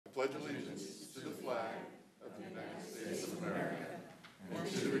pledge allegiance to the flag of the United States of America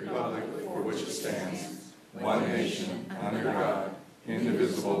and to the republic for which it stands, one nation, under God,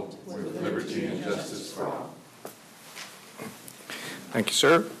 indivisible, with liberty and justice for all. Thank you,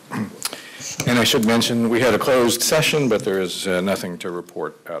 sir. And I should mention, we had a closed session, but there is nothing to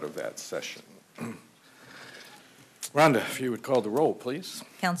report out of that session. Rhonda, if you would call the roll, please.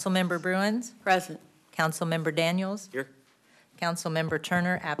 Councilmember Bruins? Present. Councilmember Daniels? Here. Councilmember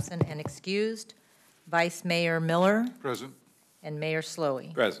Turner, absent and excused. Vice Mayor Miller? Present. And Mayor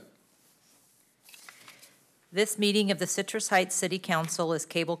Slowey. Present. This meeting of the Citrus Heights City Council is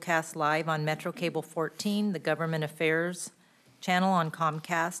cablecast live on Metro Cable 14, the Government Affairs channel on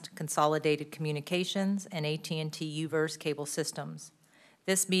Comcast, Consolidated Communications, and AT&T UVerse cable systems.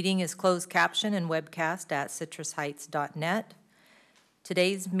 This meeting is closed caption and webcast at citrusheights.net.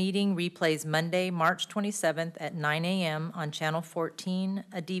 Today's meeting replays Monday, March 27th at 9 a.m. on Channel 14.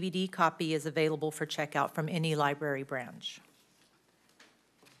 A DVD copy is available for checkout from any library branch.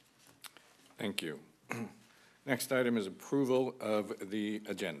 Thank you. Next item is approval of the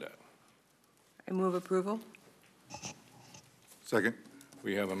agenda. I move approval. Second.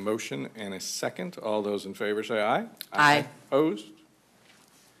 We have a motion and a second. All those in favor say aye. Aye. Opposed?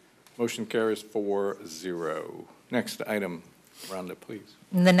 Motion carries 4-0. Next item, Rhonda, please.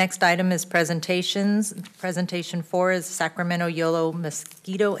 And the next item is presentations. Presentation 4 is Sacramento Yolo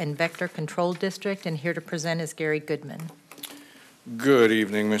Mosquito and Vector Control District, and here to present is Gary Goodman. Good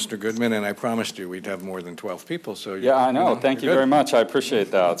evening, Mr. Goodman, and I promised you we'd have more than 12 people, so yeah, I know. Thank you very much. I appreciate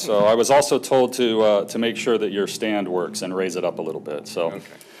that. So I was also told to make sure that your stand works and raise it up a little bit. So.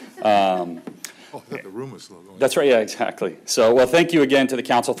 Okay. Oh, I thought the room was slow going. That's right, yeah, exactly. So, well, thank you again to the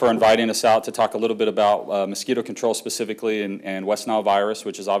council for inviting us out to talk a little bit about mosquito control specifically and West Nile virus,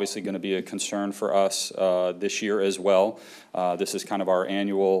 which is obviously going to be a concern for us this year as well. This is kind of our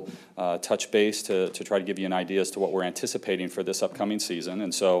annual touch base to try to give you an idea as to what we're anticipating for this upcoming season.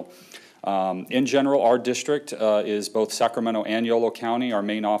 And so, in general, our district is both Sacramento and Yolo County. Our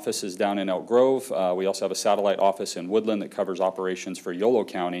main office is down in Elk Grove. We also have a satellite office in Woodland that covers operations for Yolo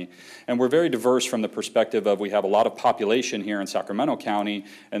County. And we're very diverse from the perspective of we have a lot of population here in Sacramento County,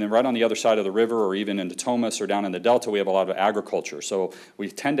 and then right on the other side of the river or even into Thomas or down in the Delta, we have a lot of agriculture. So we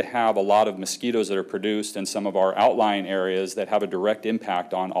tend to have a lot of mosquitoes that are produced in some of our outlying areas that have a direct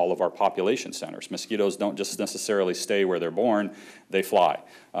impact on all of our population centers. Mosquitoes don't just necessarily stay where they're born, they fly.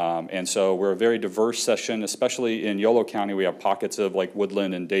 And so we're a very diverse session, especially in Yolo County. We have pockets of like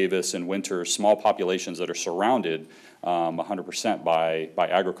Woodland and Davis and Winter, small populations that are surrounded 100% by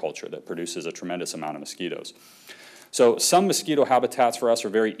agriculture that produces a tremendous amount of mosquitoes. So some mosquito habitats for us are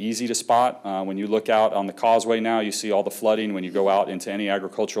very easy to spot. When you look out on the causeway now, you see all the flooding. When you go out into any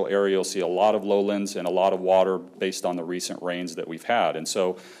agricultural area, you'll see a lot of lowlands and a lot of water based on the recent rains that we've had. And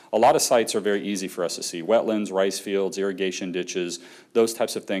so a lot of sites are very easy for us to see. Wetlands, rice fields, irrigation ditches, those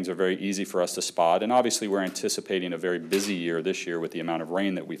types of things are very easy for us to spot. And obviously we're anticipating a very busy year this year with the amount of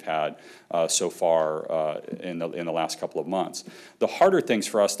rain that we've had so far in the last couple of months. The harder things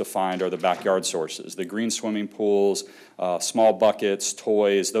for us to find are the backyard sources, the green swimming pools, small buckets,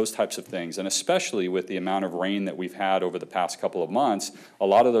 toys, those types of things. And especially with the amount of rain that we've had over the past couple of months, a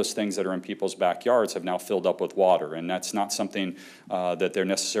lot of those things that are in people's backyards have now filled up with water. And that's not something that they're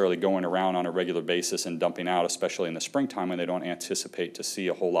necessarily going around on a regular basis and dumping out, especially in the springtime when they don't anticipate to see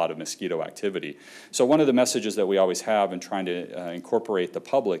a whole lot of mosquito activity. So one of the messages that we always have in trying to incorporate the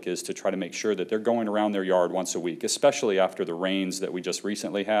public is to try to make sure that they're going around their yard once a week, especially after the rains that we just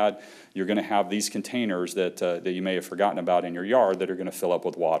recently had. You're going to have these containers that you may have forgotten about in your yard that are going to fill up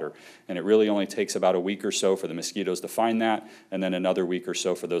with water. And it really only takes about a week or so for the mosquitoes to find that, and then another week or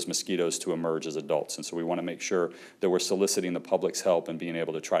so for those mosquitoes to emerge as adults. And so we want to make sure that we're soliciting the public's help and being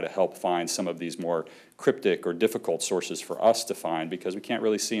able to try to help find some of these more cryptic or difficult sources for us to find, because we can't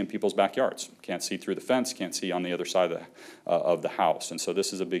really see in people's backyards. Can't see through the fence, can't see on the other side of the house. And so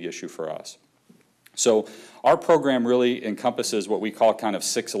this is a big issue for us. So our program really encompasses what we call kind of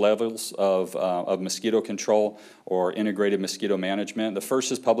 6 levels of mosquito control or integrated mosquito management. The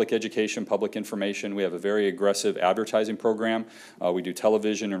first is public education, public information. We have a very aggressive advertising program. We do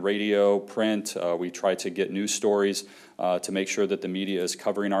television and radio, print. We try to get news stories to make sure that the media is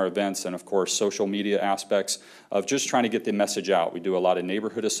covering our events, and of course social media aspects of just trying to get the message out. We do a lot of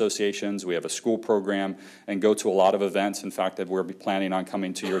neighborhood associations. We have a school program and go to a lot of events. In fact, that we'll be planning on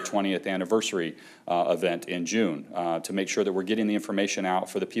coming to your 20th anniversary event in June to make sure that we're getting the information out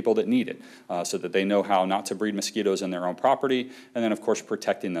for the people that need it so that they know how not to breed mosquitoes in their own property, and then of course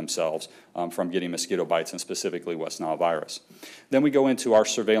protecting themselves from getting mosquito bites, and specifically West Nile virus. Then we go into our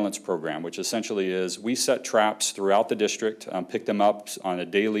surveillance program, which essentially is we set traps throughout the district district, pick them up on a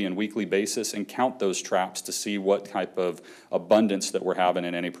daily and weekly basis, and count those traps to see what type of abundance that we're having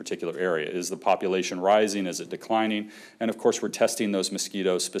in any particular area. Is the population rising? Is it declining? And of course, we're testing those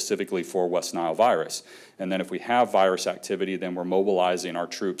mosquitoes specifically for West Nile virus. And then if we have virus activity, then we're mobilizing our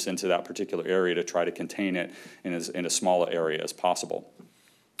troops into that particular area to try to contain it in as small an area as possible.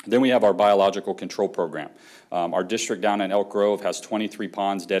 Then we have our biological control program. Our district down in Elk Grove has 23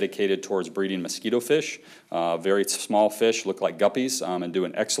 ponds dedicated towards breeding mosquito fish. Very small fish, look like guppies, and do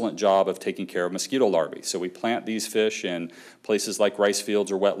an excellent job of taking care of mosquito larvae. So we plant these fish in places like rice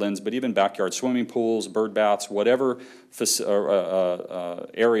fields or wetlands, but even backyard swimming pools, bird baths, whatever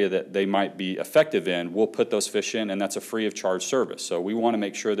area that they might be effective in, we'll put those fish in, and that's a free of charge service. So we want to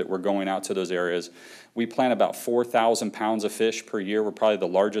make sure that we're going out to those areas. We plant about 4,000 pounds of fish per year. We're probably the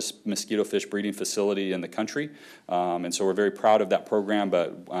largest mosquito fish breeding facility in the country. And so we're very proud of that program,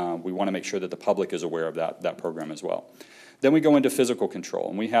 but we want to make sure that the public is aware of that program as well. Then we go into physical control,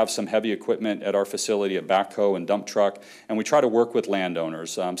 and we have some heavy equipment at our facility, a backhoe and dump truck, and we try to work with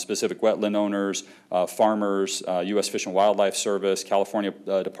landowners, specific wetland owners, farmers, U.S. Fish and Wildlife Service, California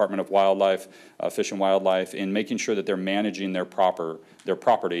Department of Wildlife, Fish and Wildlife, in making sure that they're managing their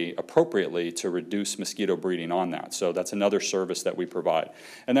property appropriately to reduce mosquito breeding on that. So that's another service that we provide.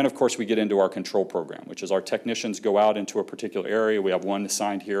 And then, of course, we get into our control program, which is our technicians go out into a particular area. We have one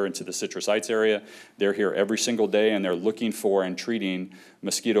assigned here into the Citrus Heights area. They're here every single day, and they're looking for and treating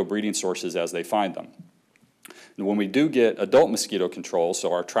mosquito breeding sources as they find them. And when we do get adult mosquito control,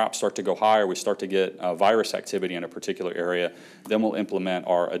 so our traps start to go higher, we start to get virus activity in a particular area, then we'll implement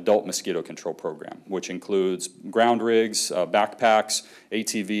our adult mosquito control program, which includes ground rigs, backpacks,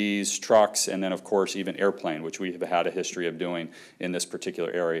 ATVs, trucks, and then of course even airplane, which we have had a history of doing in this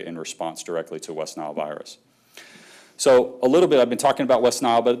particular area in response directly to West Nile virus. So a little bit, I've been talking about West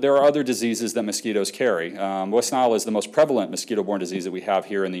Nile, but there are other diseases that mosquitoes carry. West Nile is the most prevalent mosquito-borne disease that we have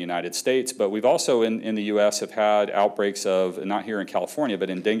here in the United States, but we've also in the U.S. have had outbreaks of, not here in California, but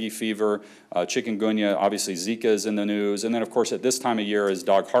in dengue fever, chikungunya, obviously Zika is in the news, and then of course at this time of year is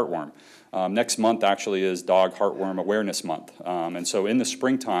dog heartworm. Next month actually is Dog Heartworm Awareness Month, and so in the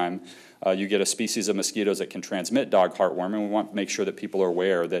springtime, you get a species of mosquitoes that can transmit dog heartworm, and we want to make sure that people are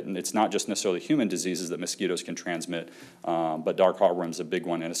aware that it's not just necessarily human diseases that mosquitoes can transmit, but dog heartworm is a big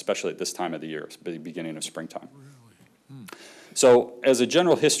one, and especially at this time of the year, the beginning of springtime. So as a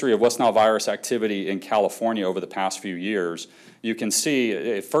general history of West Nile virus activity in California over the past few years, you can see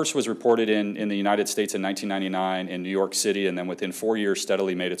it first was reported in the United States in 1999 in New York City, and then within 4 years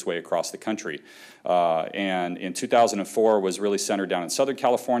steadily made its way across the country. And in 2004 was really centered down in Southern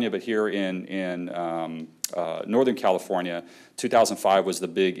California, but here in Northern California, 2005 was the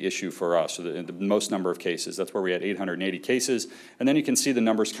big issue for us, so the most number of cases. That's where we had 880 cases. And then you can see the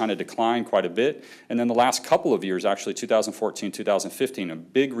numbers kind of decline quite a bit. And then the last couple of years, actually 2014, 2015, a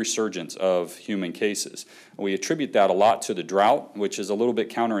big resurgence of human cases. We attribute that a lot to the drought, which is a little bit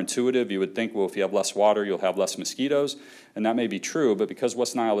counterintuitive. You would think, well, if you have less water, you'll have less mosquitoes. And that may be true, but because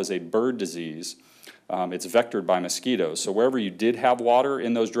West Nile is a bird disease, it's vectored by mosquitoes. So wherever you did have water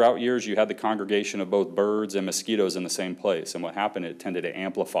in those drought years, you had the congregation of both birds and mosquitoes in the same place. And what happened, it tended to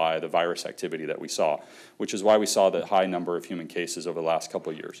amplify the virus activity that we saw, which is why we saw the high number of human cases over the last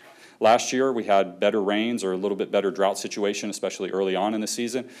couple of years. Last year, we had better rains or a little bit better drought situation, especially early on in the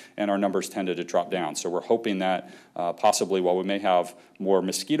season, and our numbers tended to drop down. So we're hoping that possibly while we may have more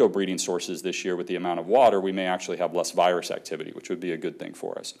mosquito breeding sources this year with the amount of water, we may actually have less virus activity, which would be a good thing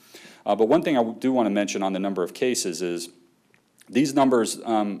for us. But one thing I do want to mention on the number of cases is these numbers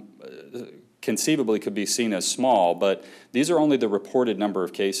conceivably could be seen as small, but these are only the reported number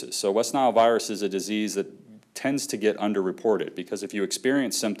of cases. So West Nile virus is a disease that tends to get underreported because if you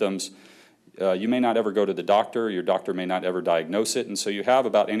experience symptoms, you may not ever go to the doctor, your doctor may not ever diagnose it, and so you have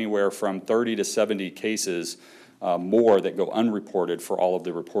about anywhere from 30 to 70 cases more that go unreported for all of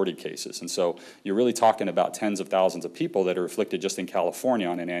the reported cases. And so you're really talking about tens of thousands of people that are afflicted just in California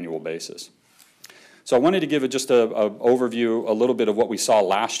on an annual basis. So I wanted to give just an overview, a little bit of what we saw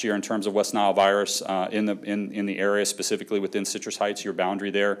last year in terms of West Nile virus in the area, specifically within Citrus Heights, your boundary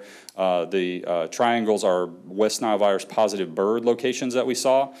there. The triangles are West Nile virus positive bird locations that we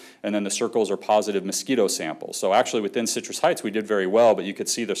saw, and then the circles are positive mosquito samples. So actually within Citrus Heights we did very well, but you could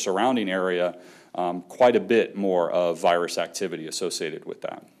see the surrounding area quite a bit more of virus activity associated with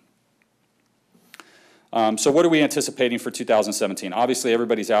that. So what are we anticipating for 2017? Obviously,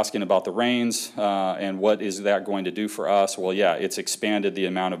 everybody's asking about the rains and what is that going to do for us? Well, yeah, it's expanded the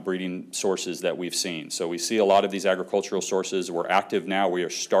amount of breeding sources that we've seen. So we see a lot of these agricultural sources. We're active now. We are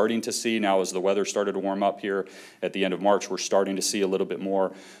starting to see now, as the weather started to warm up here at the end of March, we're starting to see a little bit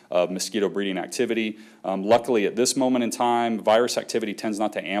more of mosquito breeding activity. Luckily, at this moment in time, virus activity tends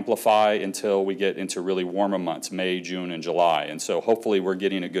not to amplify until we get into really warmer months, May, June, and July. And so hopefully we're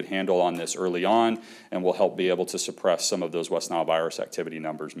getting a good handle on this early on, and will help be able to suppress some of those West Nile virus activity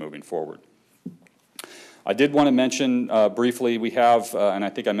numbers moving forward. I did want to mention briefly, we have, and I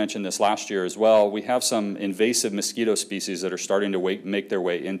think I mentioned this last year as well, we have some invasive mosquito species that are starting to make their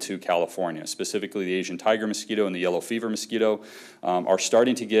way into California. Specifically, the Asian tiger mosquito and the yellow fever mosquito are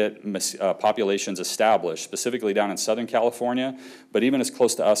starting to get populations established, specifically down in Southern California, but even as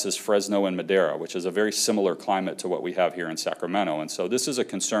close to us as Fresno and Madera, which is a very similar climate to what we have here in Sacramento. And so this is a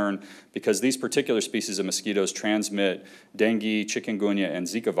concern because these particular species of mosquitoes transmit dengue, chikungunya, and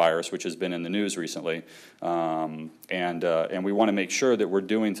Zika virus, which has been in the news recently. And we want to make sure that we're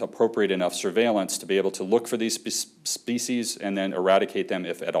doing appropriate enough surveillance to be able to look for these species and then eradicate them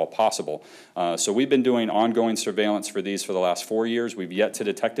if at all possible. So we've been doing ongoing surveillance for these for the last 4 years. We've yet to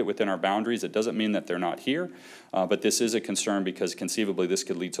detect it within our boundaries. It doesn't mean that they're not here, but this is a concern because conceivably this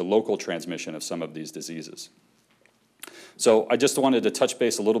could lead to local transmission of some of these diseases. So I just wanted to touch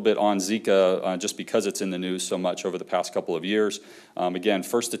base a little bit on Zika just because it's in the news so much over the past couple of years. Again,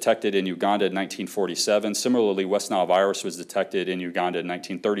 first detected in Uganda in 1947. Similarly, West Nile virus was detected in Uganda in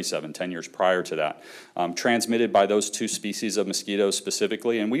 1937, 10 years prior to that. Transmitted by those two species of mosquitoes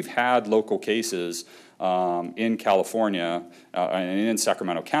specifically, and we've had local cases in California and in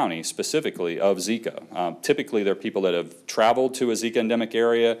Sacramento County specifically of Zika. Typically, they're people that have traveled to a Zika endemic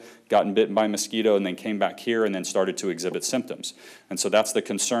area, gotten bitten by a mosquito, and then came back here and then started to exhibit symptoms. And so that's the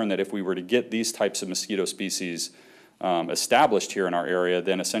concern, that if we were to get these types of mosquito species established here in our area,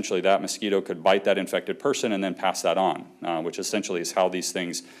 then essentially that mosquito could bite that infected person and then pass that on, which essentially is how these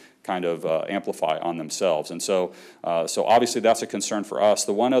things kind of amplify on themselves. And so, so obviously that's a concern for us.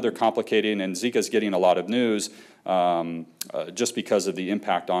 The one other complicating, and Zika's getting a lot of news just because of the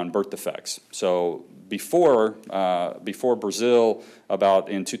impact on birth defects. So before Brazil, about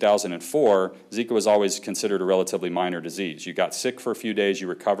in 2004, Zika was always considered a relatively minor disease. You got sick for a few days, you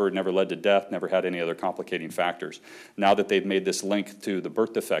recovered, never led to death, never had any other complicating factors. Now that they've made this link to the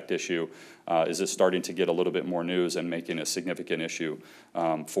birth defect issue, is it starting to get a little bit more news and making a significant issue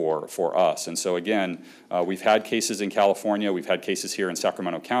for us. And so again, we've had cases in California, we've had cases here in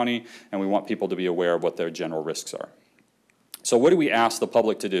Sacramento County, and we want people to be aware of what their general risks are. So what do we ask the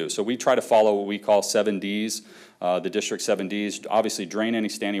public to do? So we try to follow what we call 7 Ds, the district 7 Ds. Obviously, drain any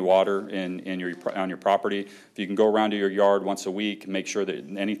standing water on your property. If you can go around to your yard once a week, make sure that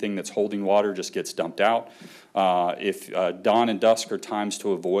anything that's holding water just gets dumped out. If dawn and dusk are times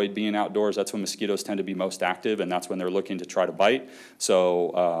to avoid being outdoors, that's when mosquitoes tend to be most active, and that's when they're looking to try to bite.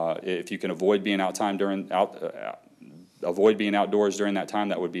 So if you can avoid being avoid being outdoors during that time,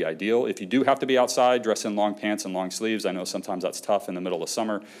 that would be ideal. If you do have to be outside, dress in long pants and long sleeves. I know sometimes that's tough in the middle of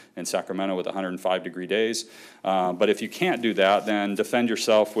summer in Sacramento with 105-degree days. But if you can't do that, then defend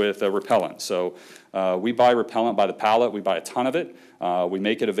yourself with a repellent. So we buy repellent by the pallet. We buy a ton of it. We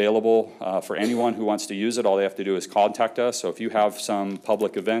make it available for anyone who wants to use it. All they have to do is contact us. So if you have some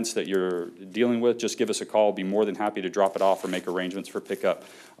public events that you're dealing with, just give us a call. We'll be more than happy to drop it off or make arrangements for pickup.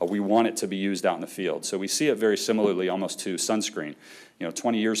 We want it to be used out in the field. So we see it very similarly almost to sunscreen. You know,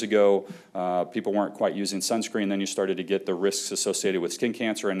 20 years ago, people weren't quite using sunscreen. Then you started to get the risks associated with skin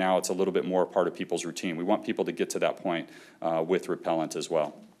cancer, and now it's a little bit more part of people's routine. We want people to get to that point with repellent as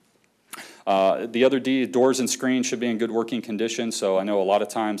well. The other D, doors and screens should be in good working condition. So I know a lot of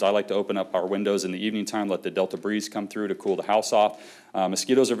times I like to open up our windows in the evening time, let the Delta breeze come through to cool the house off.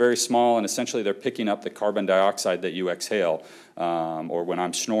 Mosquitoes are very small, and essentially they're picking up the carbon dioxide that you exhale, or when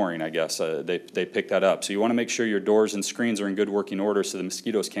I'm snoring, I guess, they pick that up. So you want to make sure your doors and screens are in good working order so the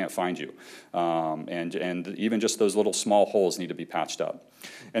mosquitoes can't find you. And even just those little small holes need to be patched up.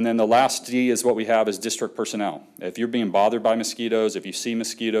 And then the last D is what we have is district personnel. If you're being bothered by mosquitoes, if you see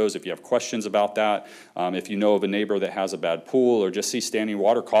mosquitoes, if you have questions about that, if you know of a neighbor that has a bad pool or just see standing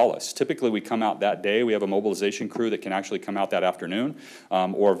water, call us. Typically we come out that day. We have a mobilization crew that can actually come out that afternoon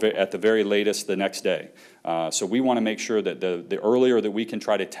or at the very latest the next day. So we want to make sure that the earlier that we can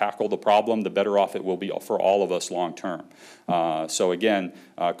try to tackle the problem, the better off it will be for all of us long term. So again,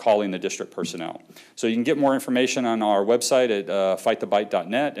 calling the district personnel. So you can get more information on our website at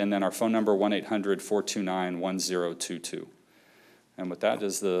fightthebite.net, and then our phone number 1-800-429-1022. And with that,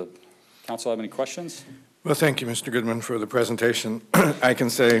 does the Council have any questions? Well, thank you, Mr. Goodman, for the presentation. I can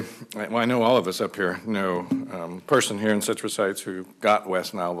say, well, I know all of us up here know a person here in Citrus Heights who got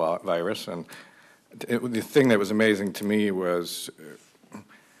West Nile virus, and the thing that was amazing to me was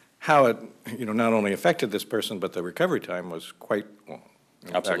how it, not only affected this person, but the recovery time was quite long.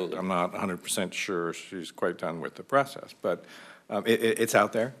 In Absolutely. fact, I'm not 100% sure she's quite done with the process, but it's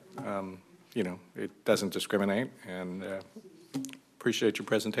out there. It doesn't discriminate, and appreciate your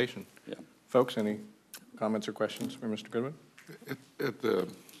presentation. Yeah. Folks, any comments or questions for Mr. Goodwin? At the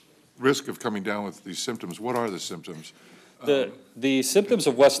risk of coming down with these symptoms, what are the symptoms? The symptoms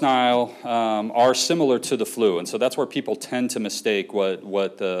of West Nile are similar to the flu, and so that's where people tend to mistake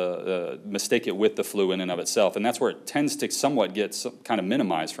mistake it with the flu in and of itself, and that's where it tends to somewhat get kind of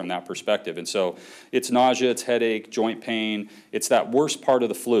minimized from that perspective. And so it's nausea, it's headache, joint pain. It's that worst part of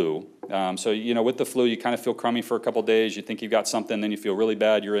the flu. So with the flu, you kind of feel crummy for a couple days. You think you've got something, then you feel really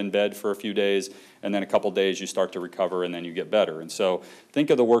bad. You're in bed for a few days, and then a couple days you start to recover, and then you get better. And so think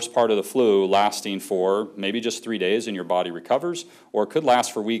of the worst part of the flu lasting for maybe just 3 days, and your body recovers, or it could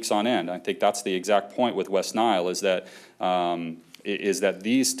last for weeks on end. I think that's the exact point with West Nile, is that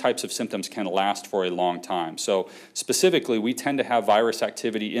these types of symptoms can last for a long time. So specifically, we tend to have virus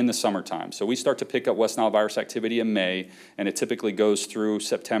activity in the summertime. So we start to pick up West Nile virus activity in May, and it typically goes through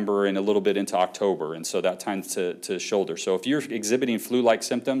September and a little bit into October, and so that tends to shoulder. So if you're exhibiting flu-like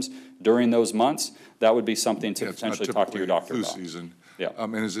symptoms during those months, that would be something to It's not potentially talk to your doctor flu about. season. Yeah.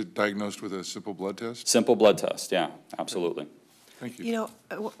 And is it diagnosed with a simple blood test? Simple blood test, yeah, absolutely. Thank you.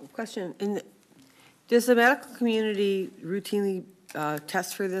 Question, does the medical community routinely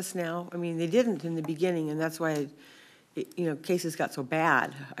test for this now? I mean, they didn't in the beginning, and that's why, cases got so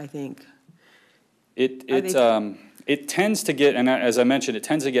bad, I think. It tends to get, and as I mentioned, it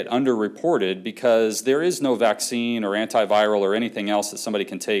tends to get underreported because there is no vaccine or antiviral or anything else that somebody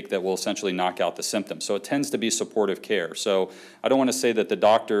can take that will essentially knock out the symptoms. So it tends to be supportive care. So I don't want to say that the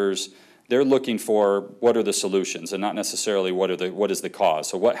doctors, they're looking for what are the solutions and not necessarily what is the cause.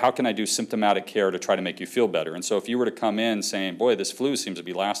 So how can I do symptomatic care to try to make you feel better? And so if you were to come in saying, boy, this flu seems to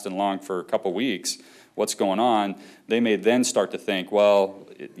be lasting long for a couple weeks, what's going on? They may then start to think, well,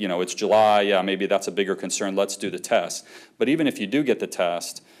 it's July, yeah, maybe that's a bigger concern, let's do the test. But even if you do get the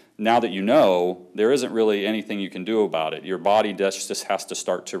test, now that you know, there isn't really anything you can do about it. Your body just has to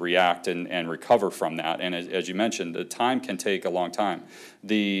start to react and recover from that. And as you mentioned, the time can take a long time.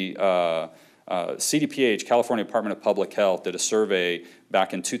 The CDPH, California Department of Public Health, did a survey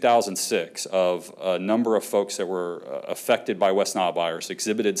back in 2006 of a number of folks that were affected by West Nile virus,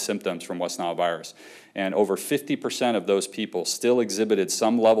 exhibited symptoms from West Nile virus. And over 50% of those people still exhibited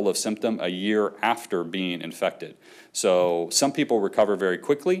some level of symptom a year after being infected. So some people recover very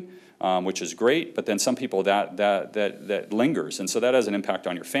quickly, which is great, but then some people that lingers. And so that has an impact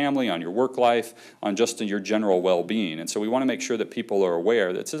on your family, on your work life, on just your general well-being. And so we want to make sure that people are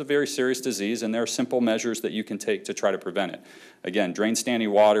aware that this is a very serious disease, and there are simple measures that you can take to try to prevent it. Again, drain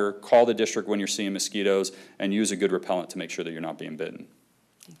standing water, call the district when you're seeing mosquitoes, and use a good repellent to make sure that you're not being bitten.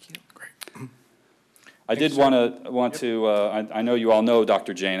 Thank you. I did want to, I know you all know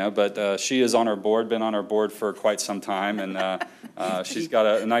Dr. Jana, but she is on our board, been on our board for quite some time, and she's got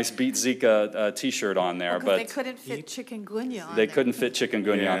a nice Beat Zika T-shirt on there. But But they couldn't fit chikungunya on they there. couldn't fit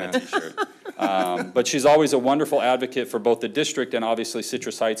chikungunya on Yeah. the T-shirt. But she's always a wonderful advocate for both the district and obviously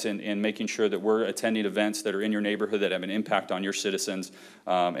Citrus Heights in making sure that we're attending events that are in your neighborhood that have an impact on your citizens,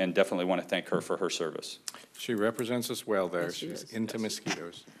 and definitely want to thank her for her service. She represents us well there. Yes, she She's does. into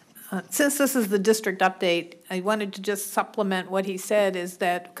mosquitoes. Since this is the district update, I wanted to just supplement what he said, is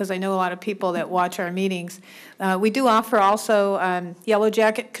that, because I know a lot of people that watch our meetings, we do offer also yellow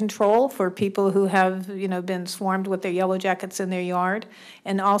jacket control for people who have, been swarmed with their yellow jackets in their yard.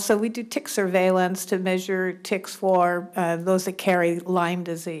 And also, we do tick surveillance to measure ticks for those that carry Lyme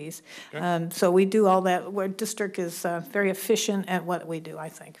disease. So we do all that. Our district is very efficient at what we do, I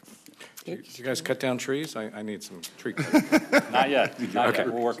think. Do you guys cut down trees? I need some tree cutting. Not yet, not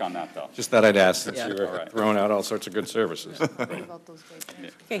yet. We'll work on that, though. Just thought I'd ask, since Yeah. you All were right. throwing out all sorts of good services. Okay, thank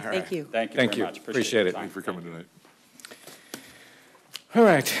you. Thank you Thank very you. much. Appreciate your it. time. Thank you for coming tonight. All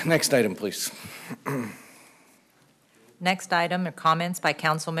right, next item, please. Next item are comments by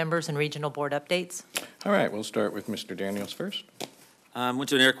council members and regional board updates. All right, we'll start with Mr. Daniels first. Went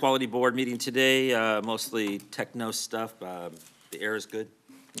to an air quality board meeting today, mostly techno stuff. The air is good.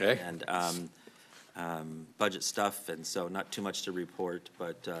 Okay. And budget stuff, and so not too much to report,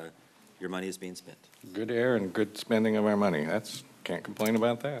 but your money is being spent. Good air and good spending of our money. Can't complain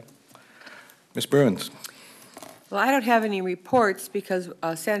about that. Ms. Bruins? Well, I don't have any reports because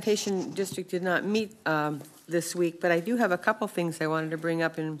sanitation district did not meet this week, but I do have a couple things I wanted to bring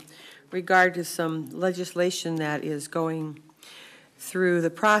up in regard to some legislation that is going through the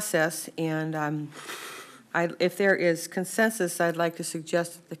process, and if there is consensus, I'd like to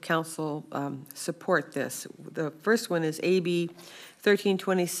suggest that the council support this. The first one is AB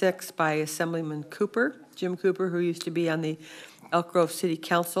 1326 by Assemblyman Cooper, Jim Cooper, who used to be on the Elk Grove City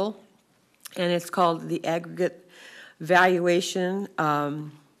Council, and it's called the Aggregate Valuation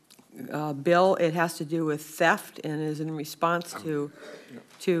Bill. It has to do with theft and is in response to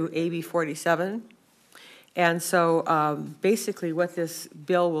AB 47. And so basically what this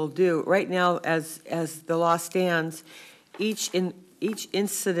bill will do, right now as the law stands, each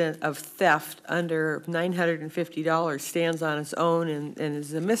incident of theft under $950 stands on its own and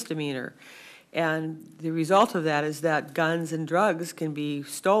is a misdemeanor. And the result of that is that guns and drugs can be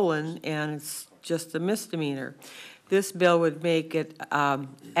stolen and it's just a misdemeanor. This bill would make it an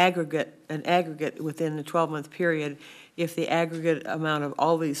aggregate within the 12-month period. If the aggregate amount of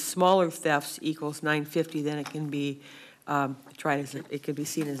all these smaller thefts equals $950, then it can be it could be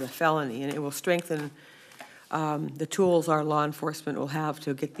seen as a felony, and it will strengthen the tools our law enforcement will have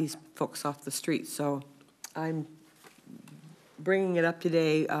to get these folks off the street. So I'm bringing it up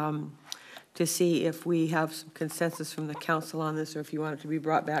today to see if we have some consensus from the council on this, or if you want it to be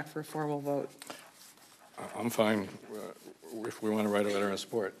brought back for a formal vote. I'm fine if we want to write a letter of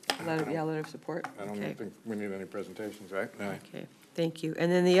support. Letter of support? I don't Okay. think we need any presentations, right? No. Okay, thank you.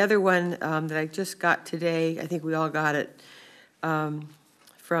 And then the other one that I just got today, I think we all got it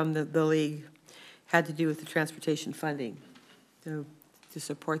from the league, had to do with the transportation funding, to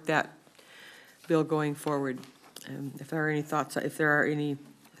support that bill going forward. If there are any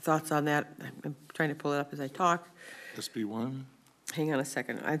thoughts on that, I'm trying to pull it up as I talk. SB1? Hang on a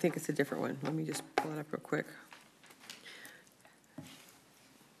second. I think it's a different one. Let me just pull it up real quick.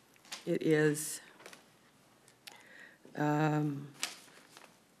 It is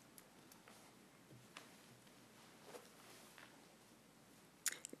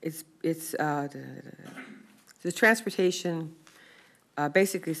the transportation,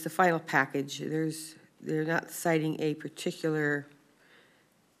 basically it's the final package. They're not citing a particular,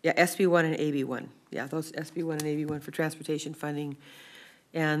 SB1 and AB1. Yeah, those SB1 and AB1 for transportation funding.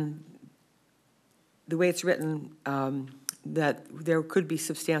 And the way it's written, that there could be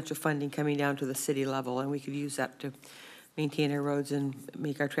substantial funding coming down to the city level, and we could use that to maintain our roads and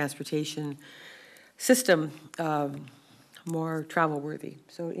make our transportation system more travel-worthy.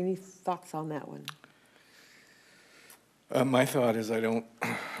 So any thoughts on that one? My thought is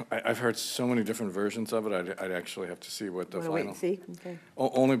I've heard so many different versions of it, I'd actually have to see what the Want to final. wait and see? Okay.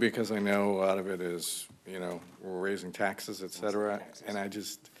 Only because I know a lot of it is, we're raising taxes, et cetera, and I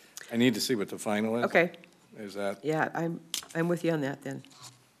need to see what the final is. Okay. Is that? Yeah, I'm with you on that then.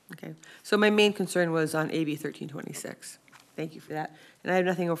 Okay. So my main concern was on AB 1326. Thank you for that. And I have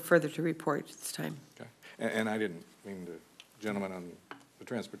nothing further to report at this time. Okay. And I didn't mean to, gentlemen on the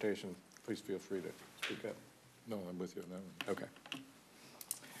transportation, please feel free to speak up. No, I'm with you on that one. Okay.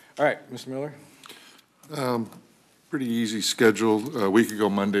 All right, Mr. Miller? Pretty easy schedule. A week ago,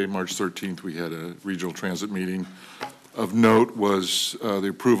 Monday, March 13th, we had a regional transit meeting. Of note was the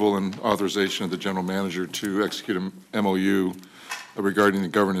approval and authorization of the general manager to execute a MOU regarding the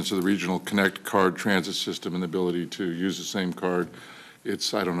governance of the Regional Connect card transit system and the ability to use the same card.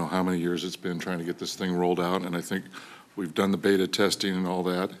 It's, I don't know how many years it's been trying to get this thing rolled out, and I think we've done the beta testing and all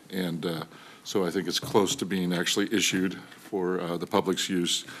that, and so I think it's close to being actually issued for the public's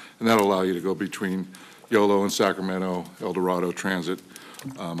use, and that'll allow you to go between Yolo and Sacramento, El Dorado Transit.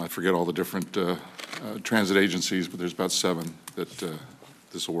 I forget all the different transit agencies, but there's about 7 that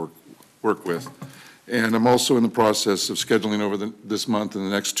this will work with. And I'm also in the process of scheduling over this month and the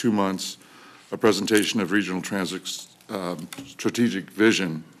next 2 months a presentation of regional transit's strategic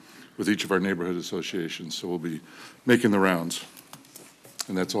vision with each of our neighborhood associations. So we'll be making the rounds.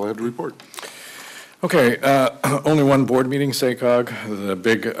 And that's all I have to report. Okay, only one board meeting, SACOG. The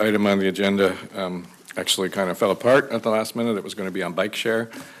big item on the agenda actually kind of fell apart at the last minute. It was going to be on bike share.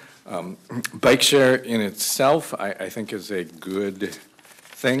 Bike share in itself, I think, is a good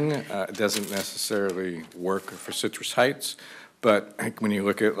thing. It doesn't necessarily work for Citrus Heights, but when you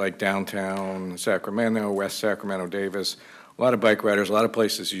look at like downtown Sacramento, West Sacramento, Davis, a lot of bike riders, a lot of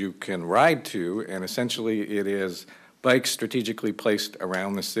places you can ride to, and essentially it is bikes strategically placed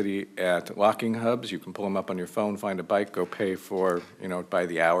around the city at locking hubs. You can pull them up on your phone, find a bike, go pay for, by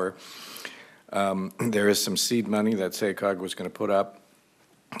the hour. There is some seed money that SACOG was going to put up,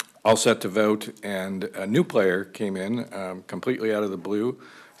 all set to vote, and a new player came in completely out of the blue.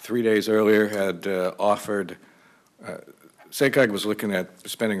 3 days earlier had offered SACOG was looking at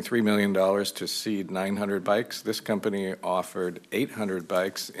spending $3 million to seed 900 bikes. This company offered 800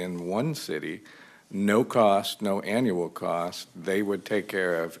 bikes in one city, no cost, no annual cost. They would take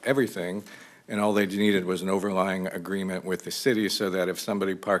care of everything, and all they needed was an overlying agreement with the city so that if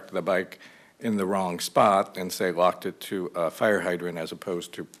somebody parked the bike in the wrong spot and, say, locked it to a fire hydrant as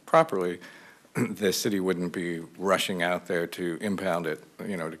opposed to properly, the city wouldn't be rushing out there to impound it,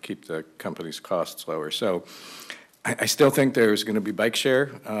 to keep the company's costs lower. So I still think there's going to be bike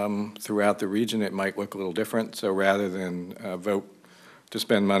share throughout the region. It might look a little different. So rather than vote to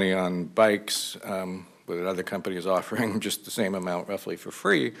spend money on bikes, but another company is offering just the same amount roughly for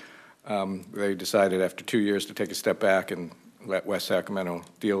free, they decided after 2 years to take a step back and let West Sacramento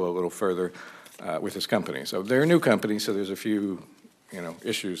deal a little further with this company. So they're a new company, so there's a few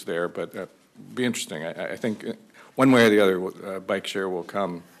issues there, but be interesting. I think one way or the other, bike share will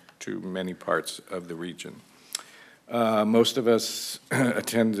come to many parts of the region. Most of us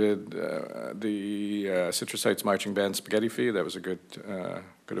attended the Citrus Heights Marching Band Spaghetti Fee. That was a good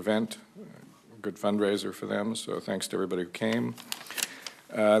event, a good fundraiser for them, so thanks to everybody who came.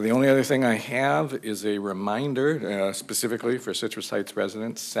 The only other thing I have is a reminder, specifically for Citrus Heights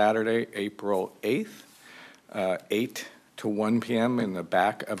residents, Saturday, April 8th, 8 to 1 p.m. in the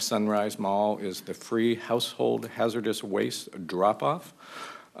back of Sunrise Mall is the free household hazardous waste drop-off.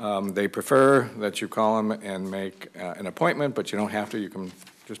 They prefer that you call them and make an appointment, but you don't have to. You can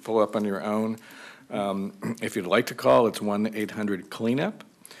just pull up on your own. If you'd like to call, it's 1-800-CLEANUP.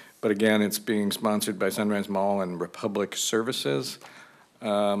 But again, it's being sponsored by Sunrise Mall and Republic Services.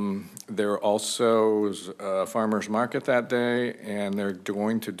 There also is a farmer's market that day, and they're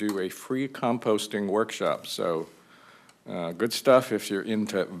going to do a free composting workshop. So good stuff if you're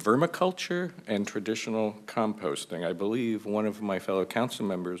into vermiculture and traditional composting. I believe one of my fellow council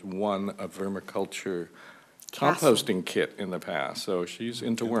members won a vermiculture composting kit in the past, so she's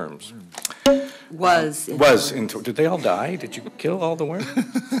into worms. Was. Did they all die? Did you kill all the worms?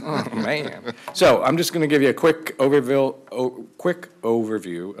 Oh, man. So I'm just going to give you a quick overview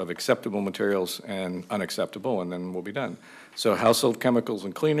of acceptable materials and unacceptable, and then we'll be done. So household chemicals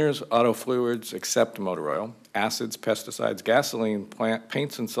and cleaners, auto fluids, except motor oil, acids, pesticides, gasoline,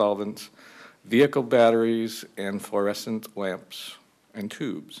 paints and solvents, vehicle batteries, and fluorescent lamps and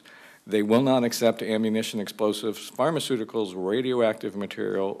tubes. They will not accept ammunition, explosives, pharmaceuticals, radioactive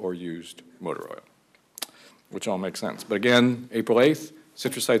material, or used motor oil, which all makes sense. But again, April 8th,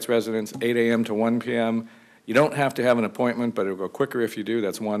 Citrus Heights residents, 8 a.m. to 1 p.m. You don't have to have an appointment, but it'll go quicker if you do.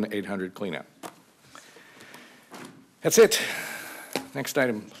 That's 1-800-CLEANUP. That's it. Next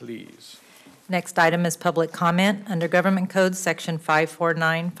item, please. Next item is public comment. Under Government Code Section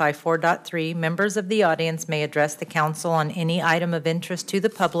 54954.3, members of the audience may address the council on any item of interest to the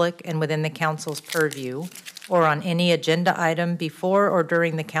public and within the council's purview, or on any agenda item before or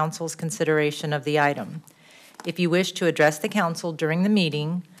during the council's consideration of the item. If you wish to address the council during the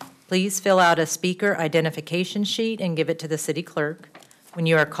meeting, please fill out a speaker identification sheet and give it to the city clerk. When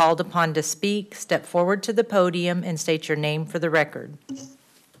you are called upon to speak, step forward to the podium and state your name for the record.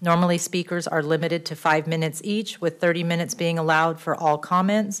 Normally, speakers are limited to 5 minutes each, with 30 minutes being allowed for all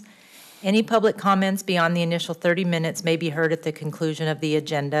comments. Any public comments beyond the initial 30 minutes may be heard at the conclusion of the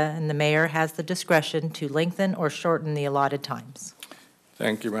agenda, and the mayor has the discretion to lengthen or shorten the allotted times.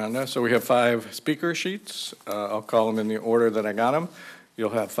 Thank you, Rhonda. So we have 5 speaker sheets. I'll call them in the order that I got them. You'll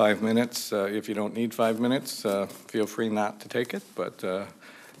have 5 minutes. If you don't need 5 minutes, feel free not to take it. But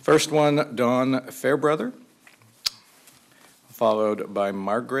first one, Dawn Fairbrother, followed by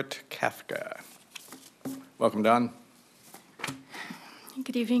Margaret Kafka. Welcome, Dawn.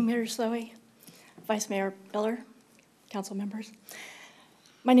 Good evening, Mayor Slowey, Vice Mayor Miller, council members.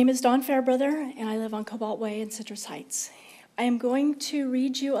 My name is Dawn Fairbrother, and I live on Cobalt Way in Citrus Heights. I am going to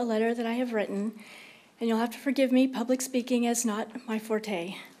read you a letter that I have written, and you'll have to forgive me. Public speaking is not my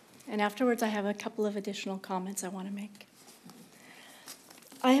forte. And afterwards, I have a couple of additional comments I want to make.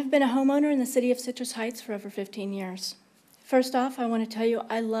 I have been a homeowner in the city of Citrus Heights for over 15 years. First off, I want to tell you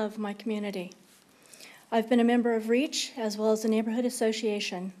I love my community. I've been a member of REACH as well as the Neighborhood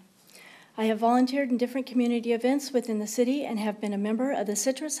Association. I have volunteered in different community events within the city and have been a member of the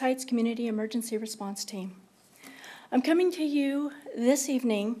Citrus Heights Community Emergency Response Team. I'm coming to you this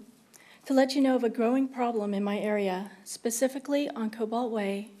evening to let you know of a growing problem in my area, specifically on Cobalt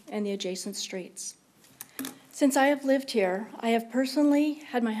Way and the adjacent streets. Since I have lived here, I have personally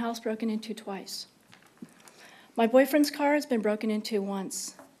had my house broken into twice. My boyfriend's car has been broken into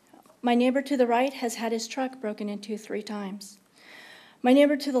once. My neighbor to the right has had his truck broken into 3 times. My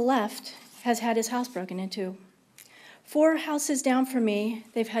neighbor to the left has had his house broken into. 4 houses down from me,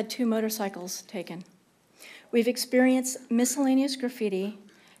 they've had 2 motorcycles taken. We've experienced miscellaneous graffiti,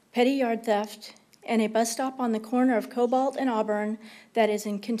 petty yard theft, and a bus stop on the corner of Cobalt and Auburn that is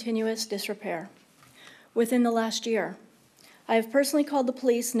in continuous disrepair. Within the last year, I have personally called the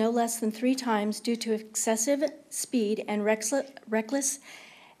police no less than 3 times due to excessive speed and reckless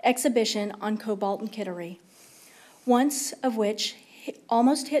exhibition on Cobalt and Kittery, once of which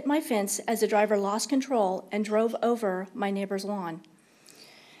almost hit my fence as the driver lost control and drove over my neighbor's lawn.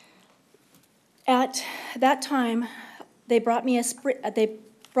 At that time, they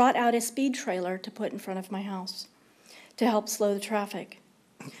brought out a speed trailer to put in front of my house to help slow the traffic.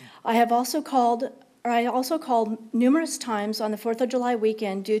 I also called numerous times on the 4th of July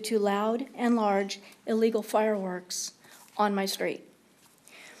weekend due to loud and large illegal fireworks on my street.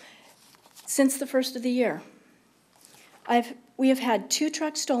 Since the first of the year, we have had 2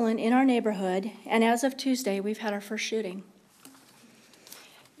 trucks stolen in our neighborhood, and as of Tuesday, we've had our first shooting.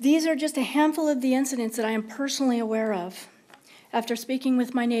 These are just a handful of the incidents that I am personally aware of. After speaking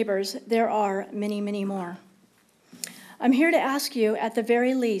with my neighbors, there are many, many more. I'm here to ask you, at the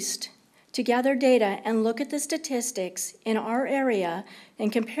very least, to gather data and look at the statistics in our area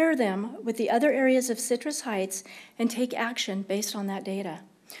and compare them with the other areas of Citrus Heights and take action based on that data.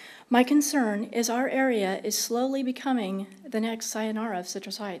 My concern is our area is slowly becoming the next Sayonara of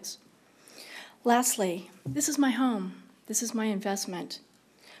Citrus Heights. Lastly, this is my home. This is my investment.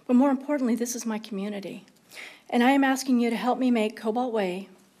 But more importantly, this is my community. And I am asking you to help me make Cobalt Way,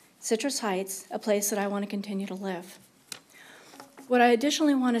 Citrus Heights, a place that I want to continue to live. What I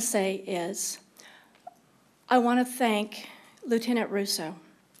additionally want to say is I want to thank Lieutenant Russo,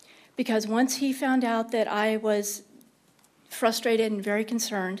 because once he found out that I was frustrated and very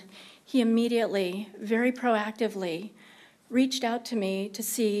concerned, he immediately, very proactively, reached out to me to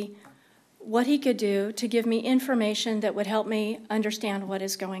see what he could do to give me information that would help me understand what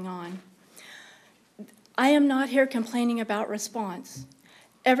is going on. I am not here complaining about response.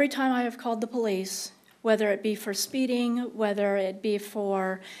 Every time I have called the police, whether it be for speeding, whether it be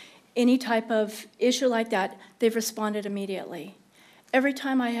for any type of issue like that, they've responded immediately. Every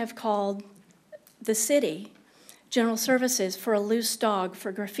time I have called the city, General Services, for a loose dog,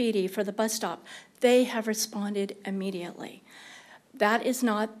 for graffiti, for the bus stop, they have responded immediately. That is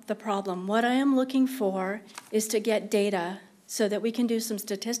not the problem. What I am looking for is to get data so that we can do some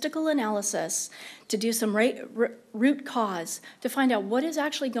statistical analysis, to do some root cause, to find out what is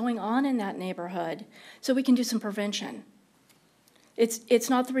actually going on in that neighborhood so we can do some prevention. It's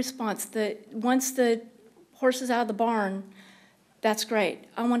not the response. Once the horse is out of the barn, that's great.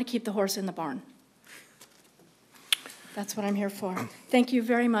 I want to keep the horse in the barn. That's what I'm here for. Thank you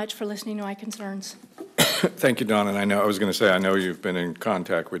very much for listening to my concerns. Thank you, Dawn, and I was going to say, I know you've been in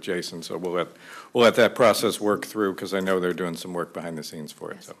contact with Jason, so we'll let that process work through, because I know they're doing some work behind the scenes for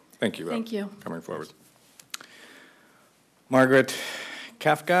it, Yes. so thank you. Thank you. Coming forward. Margaret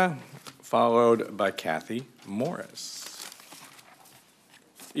Kafka, followed by Kathy Morris.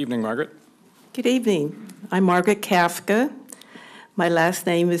 Evening, Margaret. Good evening. I'm Margaret Kafka. My last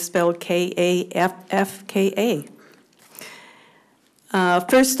name is spelled K-A-F-F-K-A.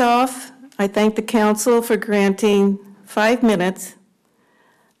 First off, I thank the council for granting 5 minutes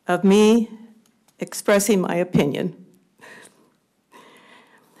of me expressing my opinion.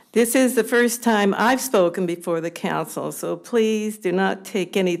 This is the first time I've spoken before the council, so please do not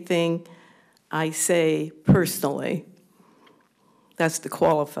take anything I say personally. That's the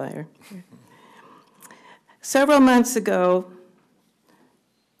qualifier. Several months ago,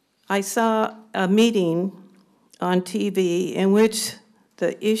 I saw a meeting on TV in which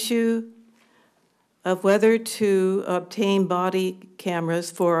the issue of whether to obtain body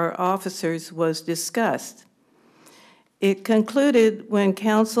cameras for our officers was discussed. It concluded when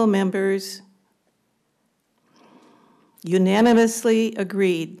council members unanimously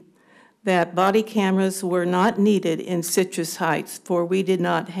agreed that body cameras were not needed in Citrus Heights, for we did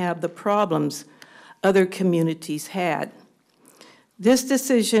not have the problems other communities had. This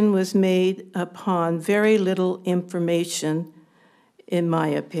decision was made upon very little information, in my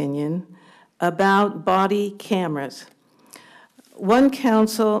opinion, about body cameras. One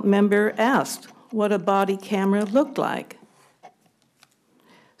council member asked what a body camera looked like.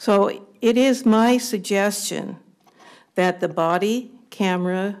 So it is my suggestion that the body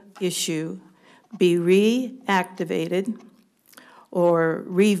camera issue be reactivated or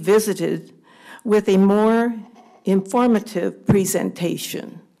revisited with a more informative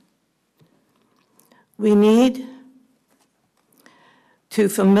presentation. We need to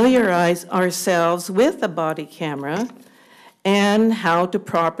familiarize ourselves with a body camera and how to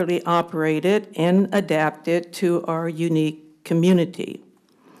properly operate it and adapt it to our unique community.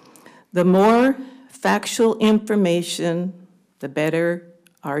 The more factual information, the better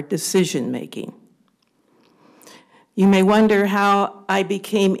our decision-making. You may wonder how I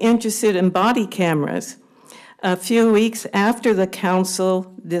became interested in body cameras. A few weeks after the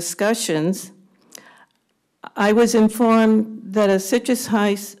council discussions, I was informed that a Citrus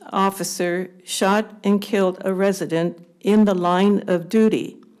Heights officer shot and killed a resident in the line of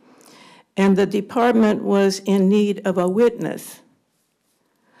duty, and the department was in need of a witness.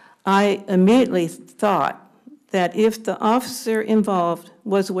 I immediately thought that if the officer involved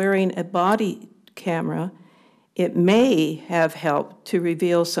was wearing a body camera, it may have helped to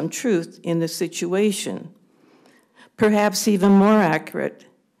reveal some truth in the situation, perhaps even more accurate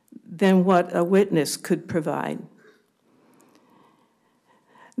than what a witness could provide.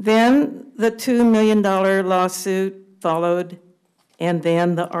 Then the $2 million lawsuit followed, and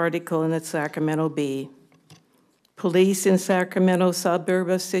then the article in the Sacramento Bee. Police in Sacramento suburb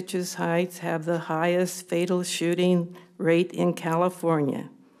of Citrus Heights have the highest fatal shooting rate in California.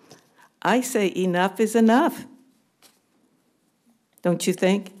 I say enough is enough. Don't you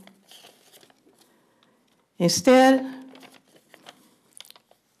think? Instead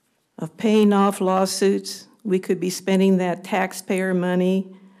of paying off lawsuits, we could be spending that taxpayer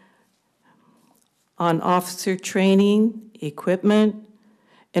money on officer training, equipment,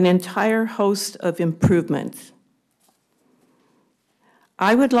 an entire host of improvements.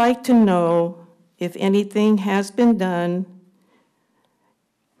 I would like to know if anything has been done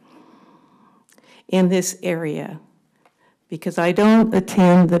in this area, because I don't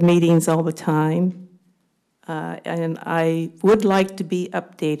attend the meetings all the time, and I would like to be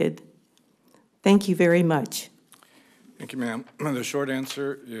updated. Thank you very much. Thank you, ma'am. The short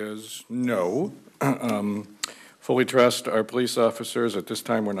answer is no. Fully trust our police officers. At this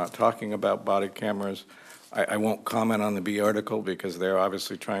time, we're not talking about body cameras. I won't comment on the Bee article because they're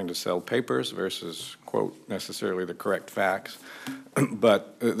obviously trying to sell papers versus, quote, necessarily the correct facts.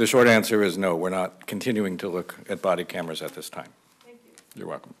 But the short answer is no, we're not continuing to look at body cameras at this time. Thank you. You're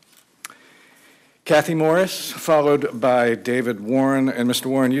welcome. Kathy Morris, followed by David Warren. And Mr.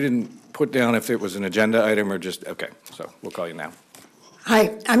 Warren, you didn't put down if it was an agenda item or just, okay, so we'll call you now.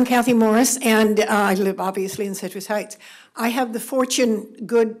 Hi, I'm Kathy Morris, and I live obviously in Citrus Heights. I have the fortune,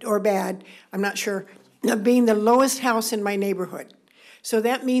 good or bad, I'm not sure, of being the lowest house in my neighborhood. So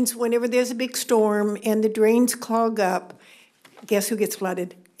that means whenever there's a big storm and the drains clog up, guess who gets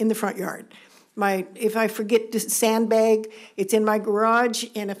flooded? In the front yard. If I forget to sandbag, it's in my garage,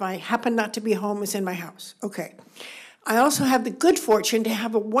 and if I happen not to be home, it's in my house. Okay. I also have the good fortune to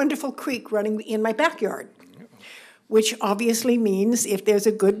have a wonderful creek running in my backyard, which obviously means if there's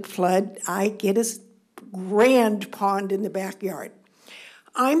a good flood, I get a grand pond in the backyard.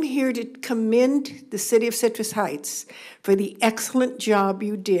 I'm here to commend the city of Citrus Heights for the excellent job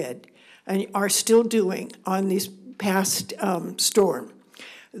you did and are still doing on this past storm.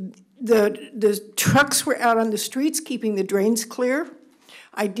 The trucks were out on the streets keeping the drains clear.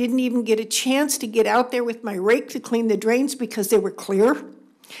 I didn't even get a chance to get out there with my rake to clean the drains because they were clear.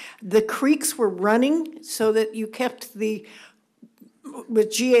 The creeks were running so that you kept with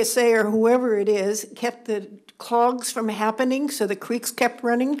GSA or whoever it is, kept the clogs from happening, so the creeks kept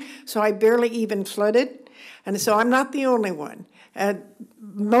running, so I barely even flooded. And so I'm not the only one.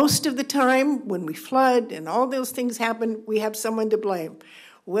 Most of the time, when we flood and all those things happen, we have someone to blame.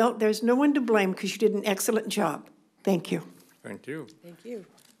 Well, there's no one to blame because you did an excellent job. Thank you. Thank you. Thank you.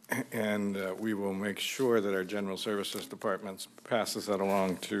 And we will make sure that our General Services Department passes that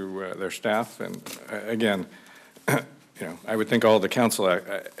along to their staff. And again, you know, I would think all the council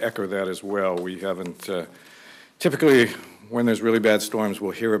echo that as well. We haven't, typically when there's really bad storms,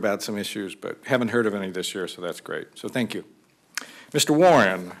 we'll hear about some issues, but haven't heard of any this year, so that's great. So thank you. Mr.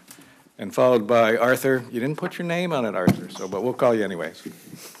 Warren, and followed by Arthur. You didn't put your name on it, Arthur, but we'll call you anyways.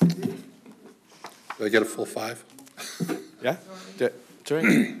 Do I get a full 5? Yeah?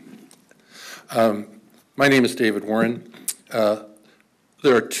 Sorry. My name is David Warren.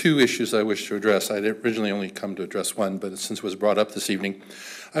 There are 2 issues I wish to address. I had originally only come to address one, but since it was brought up this evening,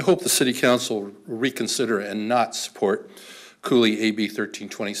 I hope the City Council will reconsider and not support Cooley AB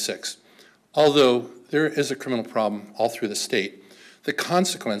 1326. Although there is a criminal problem all through the state, the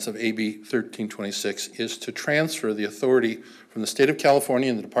consequence of AB 1326 is to transfer the authority from the State of California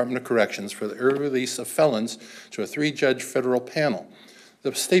and the Department of Corrections for the early release of felons to a 3-judge federal panel.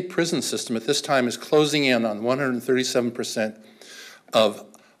 The state prison system at this time is closing in on 137% of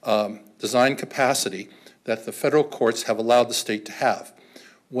design capacity that the federal courts have allowed the state to have.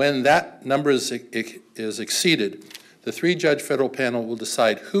 When that number is exceeded, the 3-judge federal panel will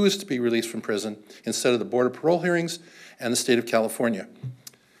decide who is to be released from prison instead of the Board of Parole hearings and the state of California.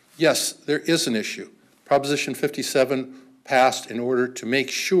 Yes, there is an issue. Proposition 57 passed in order to make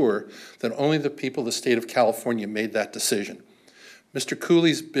sure that only the people of the state of California made that decision. Mr.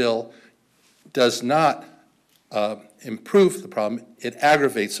 Cooley's bill does not improve the problem, it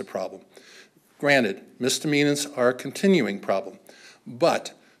aggravates the problem. Granted, misdemeanors are a continuing problem,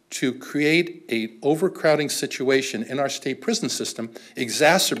 but to create an overcrowding situation in our state prison system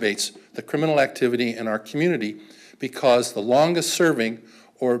exacerbates the criminal activity in our community, because the longest serving,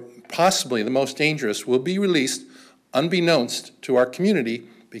 or possibly the most dangerous, will be released unbeknownst to our community,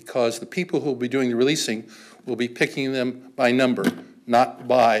 because the people who will be doing the releasing will be picking them by number, not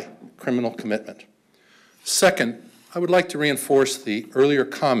by criminal commitment. Second, I would like to reinforce the earlier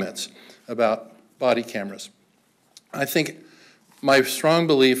comments about body cameras. I think my strong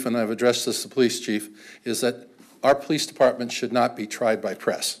belief, and I've addressed this to the police chief, is that our police department should not be tried by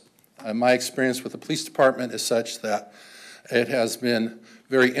press. My experience with the police department is such that it has been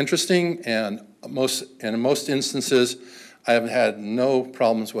very interesting, and in most instances, I have had no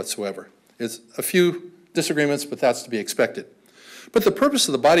problems whatsoever. It's a few disagreements, but that's to be expected. But the purpose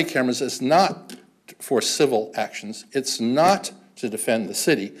of the body cameras is not for civil actions. It's not to defend the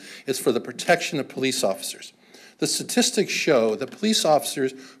city. It's for the protection of police officers. The statistics show that police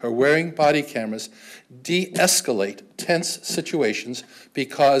officers who are wearing body cameras de-escalate tense situations,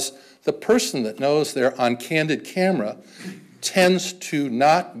 because the person that knows they're on candid camera tends to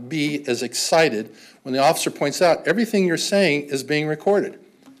not be as excited when the officer points out everything you're saying is being recorded.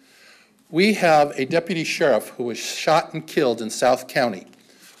 We have a deputy sheriff who was shot and killed in South County.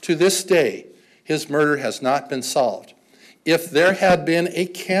 To this day, his murder has not been solved. If there had been a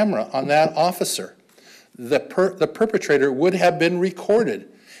camera on that officer, the perpetrator would have been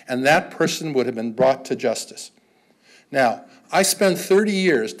recorded, and that person would have been brought to justice. Now, I spent 30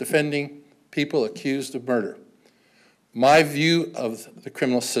 years defending people accused of murder. My view of the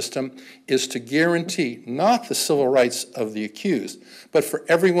criminal system is to guarantee not the civil rights of the accused, but for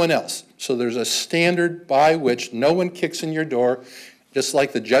everyone else. So there's a standard by which no one kicks in your door, just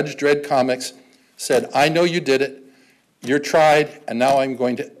like the Judge Dredd comics said, I know you did it, you're tried, and now I'm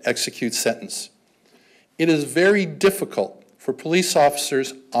going to execute sentence. It is very difficult for police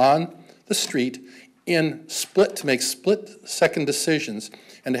officers on the street to make split-second decisions,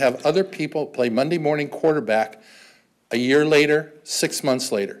 and to have other people play Monday morning quarterback a year later, 6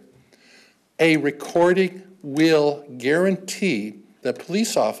 months later. A recording will guarantee that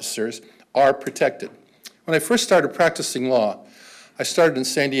police officers are protected. When I first started practicing law, I started in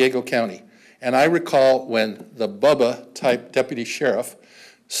San Diego County, and I recall when the Bubba-type deputy sheriff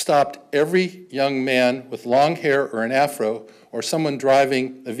stopped every young man with long hair or an afro, or someone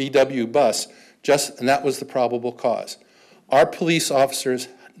driving a VW bus, and that was the probable cause. Our police officers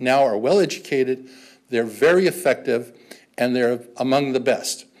now are well educated, they're very effective, and they're among the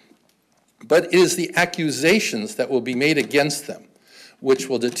best. But it is the accusations that will be made against them which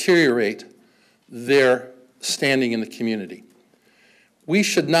will deteriorate their standing in the community. We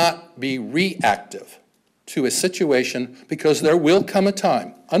should not be reactive to a situation, because there will come a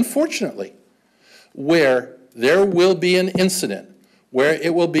time, unfortunately, where there will be an incident where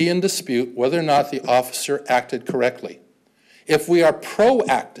it will be in dispute whether or not the officer acted correctly. If we are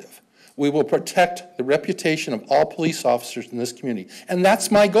proactive, we will protect the reputation of all police officers in this community. And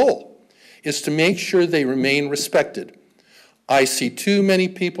that's my goal, is to make sure they remain respected. I see too many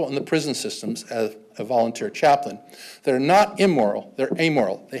people in the prison systems, as a volunteer chaplain, that are not immoral, they're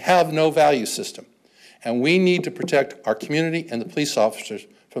amoral. They have no value system. And we need to protect our community and the police officers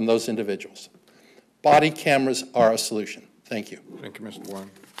from those individuals. Body cameras are a solution. Thank you. Thank you, Mr.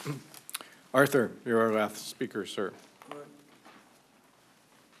 Warren. Arthur, you're our last speaker, sir. My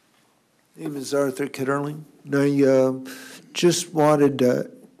name is Arthur Kitterling. I just wanted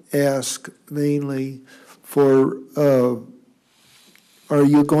to ask mainly for, are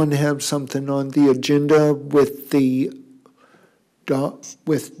you going to have something on the agenda with the dog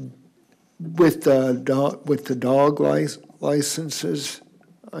licenses?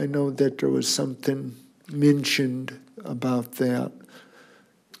 I know that there was something mentioned about that.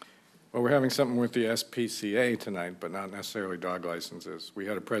 Well, we're having something with the SPCA tonight, but not necessarily dog licenses. We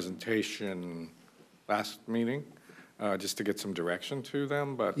had a presentation last meeting just to get some direction to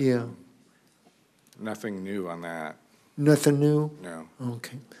them, but Yeah. nothing new on that. Nothing new? No.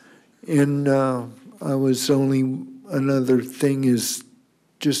 Okay. And I was only, another thing is,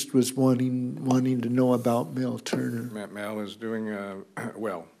 just was wanting to know about Mel Turner. Matt Mel is doing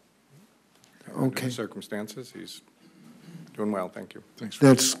well. Okay. Under the circumstances, he's doing well, thank you. Thanks.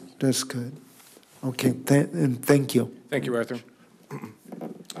 That's good. Okay, and thank you. Thank you, Arthur.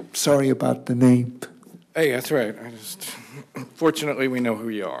 Sorry about the name. Hey, that's right. Fortunately, we know who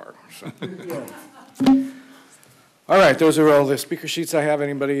you are. So. All right, those are all the speaker sheets I have.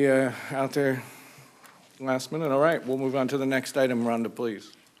 Anybody out there last minute? All right, we'll move on to the next item. Rhonda,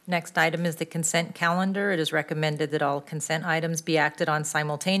 please. Next item is the consent calendar. It is recommended that all consent items be acted on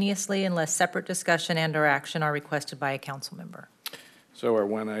simultaneously unless separate discussion and/or action are requested by a council member. So our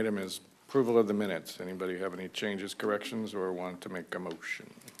one item is approval of the minutes. Anybody have any changes, corrections, or want to make a motion?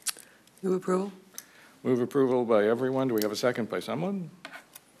 Move approval? Move approval by everyone. Do we have a second by someone?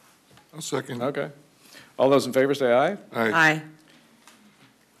 I'll second. Okay. All those in favor say aye. Aye.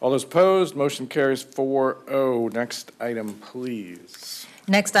 All those opposed, motion carries 4-0. Next item, please.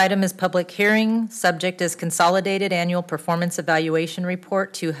 Next item is public hearing. Subject is Consolidated Annual Performance Evaluation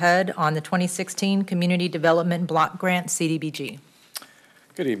Report to HUD on the 2016 Community Development Block Grant CDBG.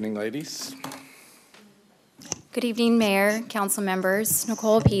 Good evening, ladies. Good evening, Mayor, council members.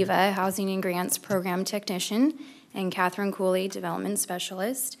 Nicole Piva, Housing and Grants Program Technician, and Catherine Cooley, Development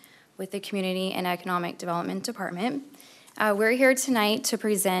Specialist with the Community and Economic Development Department. We're here tonight to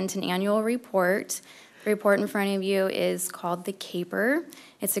present an annual report. The report in front of you is called the CAPER.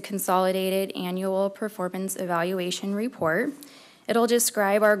 It's a Consolidated Annual Performance Evaluation Report. It'll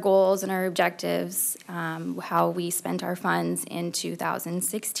describe our goals and our objectives, how we spent our funds in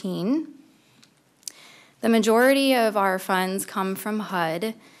 2016. The majority of our funds come from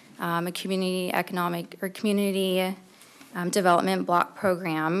HUD, a community development block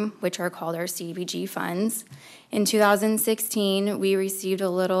program, which are called our CDBG funds. In 2016, we received a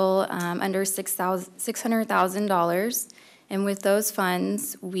little under $600,000, and with those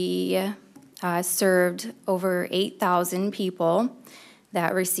funds, we served over 8,000 people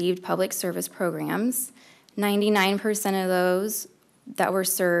that received public service programs. 99% of those that were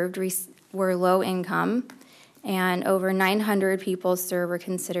served were low income, and over 900 people served were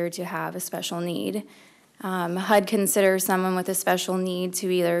considered to have a special need. HUD considers someone with a special need to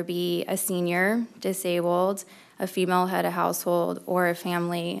either be a senior, disabled, a female head of household, or a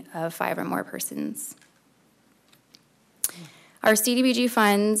family of 5 or more persons. Our CDBG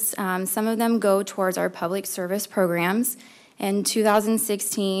funds, some of them go towards our public service programs. In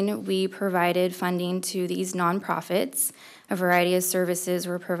 2016, we provided funding to these nonprofits. A variety of services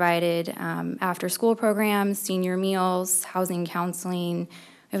were provided, after-school programs, senior meals, housing counseling.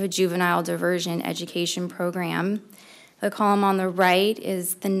 We have a juvenile diversion education program. The column on the right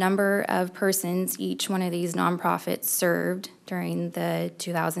is the number of persons each one of these nonprofits served during the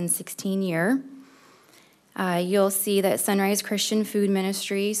 2016 year. You'll see that Sunrise Christian Food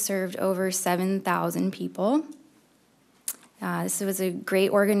Ministry served over 7,000 people. This was a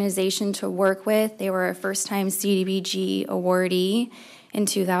great organization to work with. They were a first-time CDBG awardee in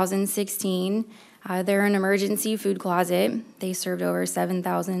 2016. They're an emergency food closet. They served over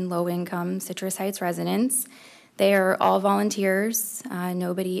 7,000 low-income Citrus Heights residents. They are all volunteers.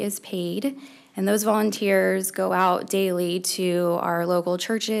 Nobody is paid. And those volunteers go out daily to our local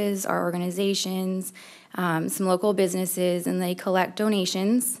churches, our organizations, some local businesses, and they collect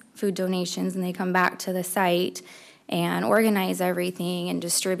donations, food donations, and they come back to the site and organize everything and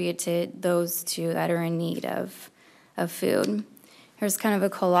distribute those that are in need of food. Here's kind of a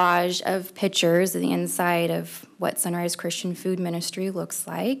collage of pictures of the inside of what Sunrise Christian Food Ministry looks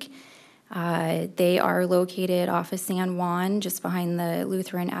like. They are located off of San Juan, just behind the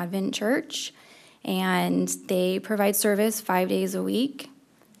Lutheran Advent Church, and they provide service 5 days a week.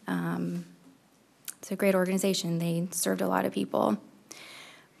 It's a great organization. They served a lot of people.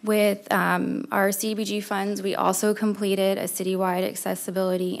 With our CDBG funds, we also completed a citywide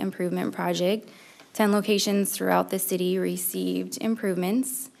accessibility improvement project. 10 locations throughout the city received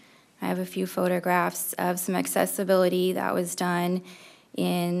improvements. I have a few photographs of some accessibility that was done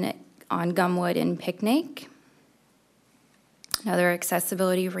on Gumwood and Picnic. Another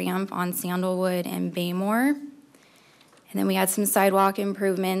accessibility ramp on Sandalwood and Baymore. And then we had some sidewalk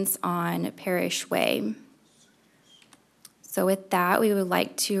improvements on Parish Way. So with that, we would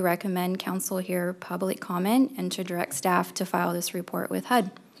like to recommend council hear public comment and to direct staff to file this report with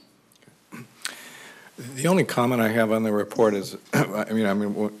HUD. The only comment I have on the report is,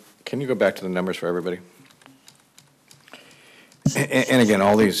 can you go back to the numbers for everybody? And again,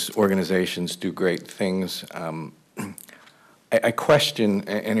 all these organizations do great things. I question,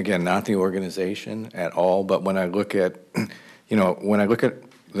 and again, not the organization at all, but when I look at, the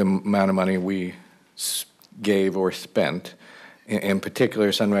amount of money we gave or spent, in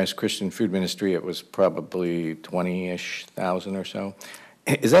particular, Sunrise Christian Food Ministry, it was probably 20-ish thousand or so.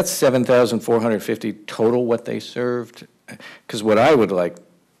 Is that 7,450 total what they served? Because what I would like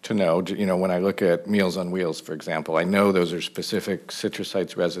to know, you know, when I look at Meals on Wheels, for example, I know those are specific Citrus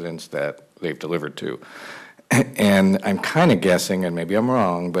Heights residents that they've delivered to. And I'm kind of guessing, and maybe I'm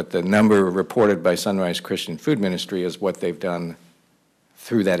wrong, but the number reported by Sunrise Christian Food Ministry is what they've done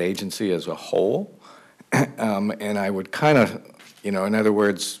through that agency as a whole. And I would kind of, you know, in other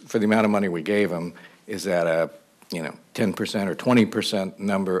words, for the amount of money we gave them, is that a, you know, 10% or 20%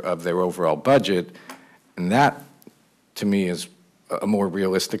 number of their overall budget? And that, to me, is a more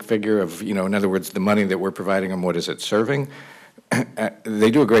realistic figure of, you know, in other words, the money that we're providing them, what is it serving? They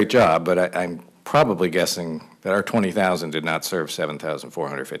do a great job, but I'm probably guessing that our 20,000 did not serve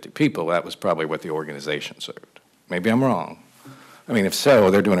 7,450 people. That was probably what the organization served. Maybe I'm wrong. I mean, if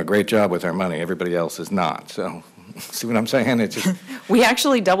so, they're doing a great job with our money. Everybody else is not. So, see what I'm saying? It's just We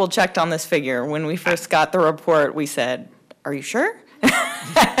actually double-checked on this figure. When we first got the report, we said, "Are you sure?"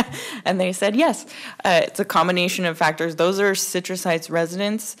 And they said, yes. It's a combination of factors. Those are Citrus Heights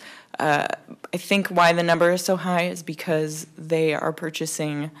residents. I think why the number is so high is because they are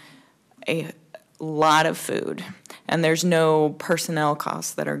purchasing a lot of food, and there's no personnel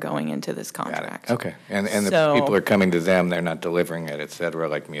costs that are going into this contract. okay. And the So- people are coming to them, they're not delivering it, et cetera,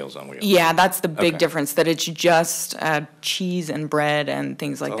 like Meals on Wheels. Yeah, that's the big Okay. difference, that it's just cheese and bread and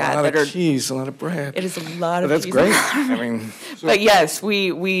things like A that. lot that of are cheese, a lot of bread. It is a lot Well, of that's cheese. great. I mean, But yes,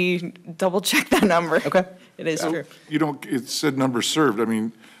 we double-checked that number. Okay. It is true. You don't, it said numbers served. I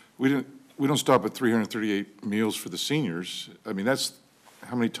mean, we don't stop at 338 meals for the seniors. I mean, that's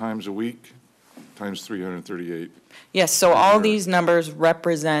how many times a week? Times 338. Yes, so all these numbers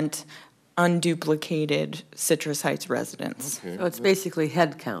represent unduplicated Citrus Heights residents. Okay. So it's basically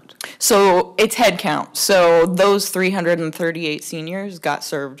head count. So it's head count. So those 338 seniors got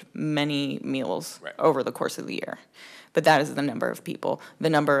served many meals Right. over the course of the year. But that is the number of people. The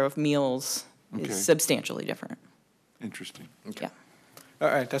number of meals Okay. is substantially different. Interesting. Yeah. all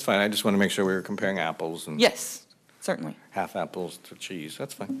right, that's fine. I just want to make sure we were comparing apples and Yes, certainly. half apples to cheese.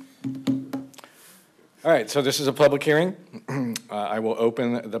 That's fine. All right, so this is a public hearing. I will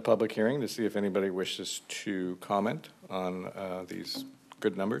open the public hearing to see if anybody wishes to comment on these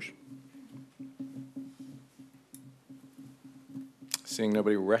good numbers. Seeing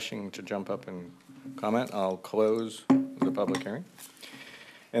nobody rushing to jump up and comment, I'll close the public hearing.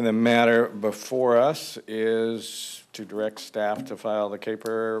 And the matter before us is to direct staff to file the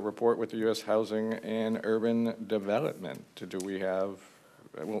CAPER report with the U.S. Housing and Urban Development. Do we have,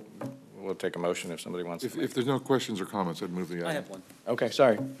 we'll take a motion if somebody wants to. If there's no questions or comments, I'd move the item. I have one. Okay,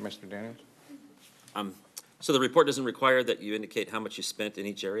 sorry, Mr. Daniels. So the report doesn't require that you indicate how much you spent in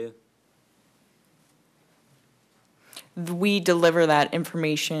each area? We deliver that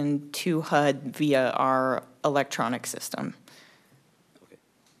information to HUD via our electronic system. Okay,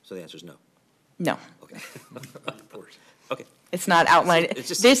 so the answer is no. No, Okay. Okay. it's not outlined. It's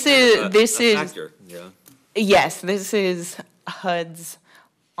just This kind of is, a factor, yeah. yes, this is HUD's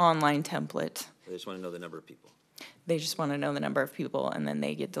online template. I just want to know the number of people. They just want to know the number of people, and then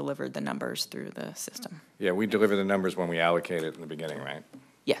they get delivered the numbers through the system. Yeah, we deliver the numbers when we allocate it in the beginning, right?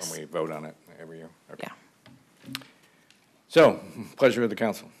 Yes. When we vote on it every year. Okay. Yeah. So, pleasure of the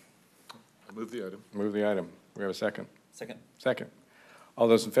council. I'll move the item. Move the item. We have a second? Second. Second. All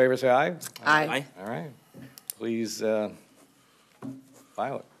those in favor say aye. Aye. All right. Please file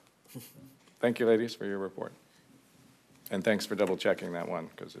it. Thank you, ladies, for your report. And thanks for double-checking that one,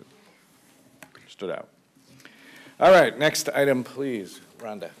 because it stood out. All right, next item, please.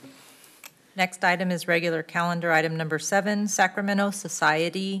 Rhonda. Next item is regular calendar item number 7, Sacramento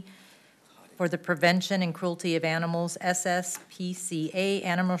Society for the Prevention and Cruelty of Animals, SSPCA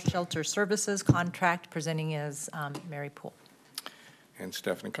Animal Shelter Services Contract, presenting as Mary Poole. And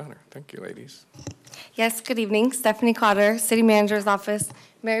Stephanie Connor. Thank you, ladies. Yes, good evening. Stephanie Cotter, City Manager's Office,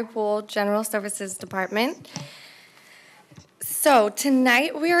 Mary Poole, General Services Department. So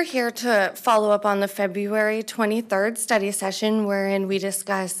tonight we are here to follow up on the February 23rd study session wherein we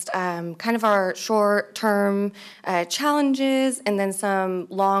discussed kind of our short-term challenges and then some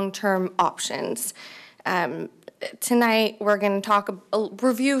long-term options. Tonight, we're going to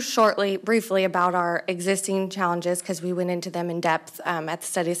review briefly about our existing challenges because we went into them in depth at the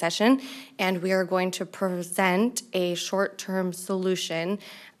study session, and we are going to present a short-term solution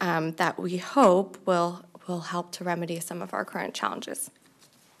that we hope will help to remedy some of our current challenges.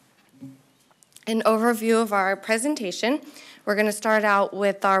 An overview of our presentation, we're going to start out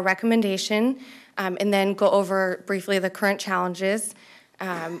with our recommendation and then go over briefly the current challenges.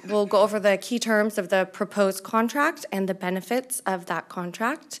 We'll go over the key terms of the proposed contract and the benefits of that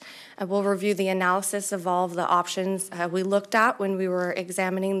contract. We'll review the analysis of all of the options we looked at when we were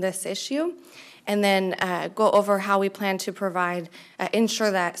examining this issue. and then go over how we plan to provide,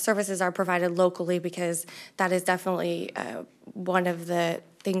 ensure that services are provided locally, because that is definitely one of the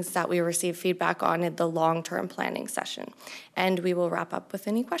things that we receive feedback on in the long-term planning session. And we will wrap up with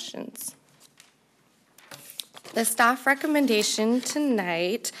any questions. The staff recommendation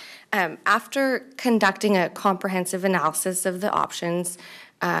tonight, after conducting a comprehensive analysis of the options,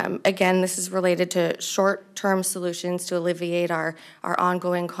 again, this is related to short-term solutions to alleviate our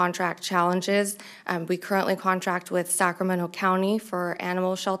ongoing contract challenges. We currently contract with Sacramento County for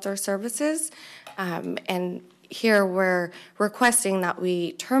animal shelter services, and here we're requesting that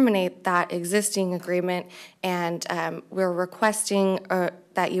we terminate that existing agreement, and we're requesting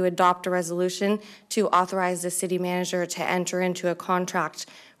that you adopt a resolution to authorize the city manager to enter into a contract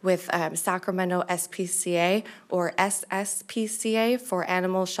with Sacramento SPCA or SSPCA for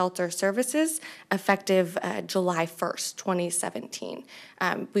animal shelter services effective July 1st, 2017.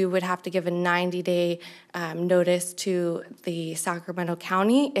 We would have to give a 90-day notice to the Sacramento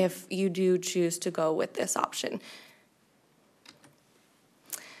County if you do choose to go with this option.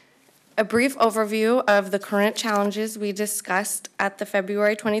 A brief overview of the current challenges we discussed at the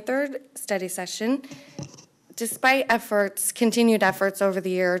February 23rd study session. Despite continued efforts over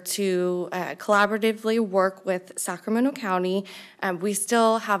the year to collaboratively work with Sacramento County, we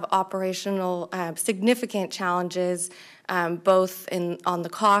still have operational significant challenges, both on the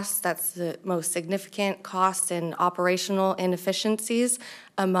costs, that's the most significant costs, and operational inefficiencies,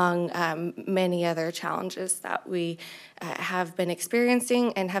 among many other challenges that we have been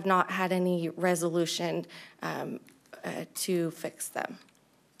experiencing and have not had any resolution to fix them.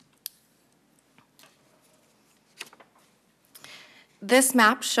 This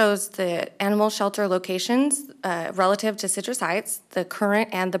map shows the animal shelter locations relative to Citrus Heights, the current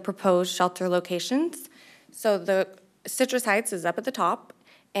and the proposed shelter locations. So the Citrus Heights is up at the top,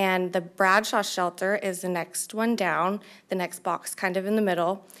 and the Bradshaw shelter is the next one down, the next box kind of in the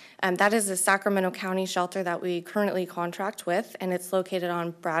middle. That is the Sacramento County shelter that we currently contract with, and it's located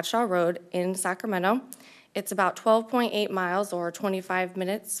on Bradshaw Road in Sacramento. It's about 12.8 miles or 25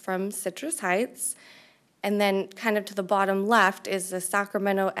 minutes from Citrus Heights. And then kind of to the bottom left is the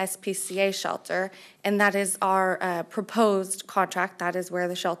Sacramento SPCA shelter, and that is our proposed contract. That is where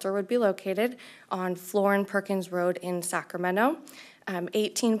the shelter would be located on Florin Perkins Road in Sacramento,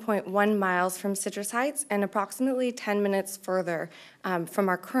 18.1 miles from Citrus Heights and approximately 10 minutes further from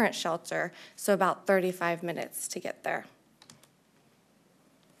our current shelter, so about 35 minutes to get there.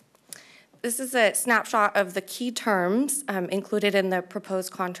 This is a snapshot of the key terms included in the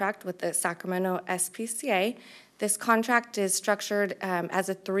proposed contract with the Sacramento SPCA. This contract is structured as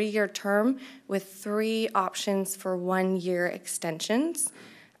a 3-year term with 3 options for 1-year extensions.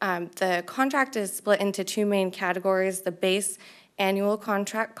 The contract is split into 2 main categories: the base annual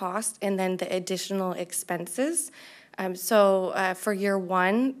contract cost and then the additional expenses. For year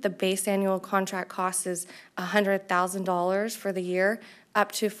 1, the base annual contract cost is $100,000 for the year, up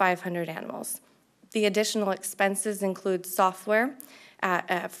to 500 animals. The additional expenses include software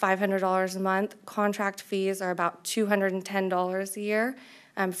at $500 a month. Contract fees are about $210 a year.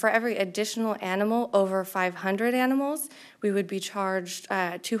 For every additional animal over 500 animals, we would be charged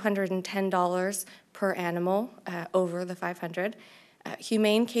 $210 per animal over the 500.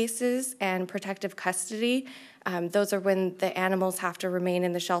 Humane cases and protective custody, those are when the animals have to remain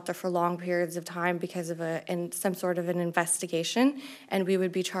in the shelter for long periods of time because of some sort of an investigation, and we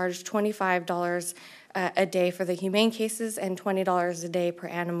would be charged $25 a day for the humane cases and $20 a day per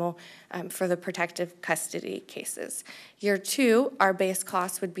animal for the protective custody cases. Year 2, our base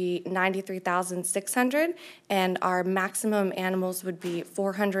cost would be $93,600, and our maximum animals would be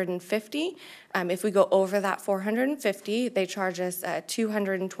 450. If we go over that 450, they charge us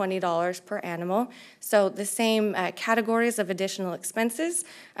 $220 per animal. So the same categories of additional expenses,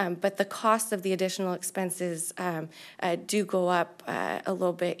 but the cost of the additional expenses do go up a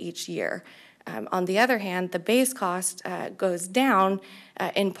little bit each year. On the other hand, the base cost goes down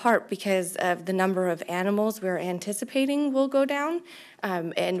in part because of the number of animals we're anticipating will go down,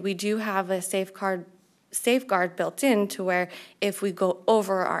 and we do have a safeguard built in to where if we go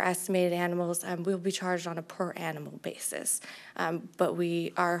over our estimated animals, we'll be charged on a per animal basis. But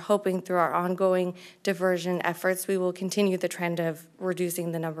we are hoping through our ongoing diversion efforts, we will continue the trend of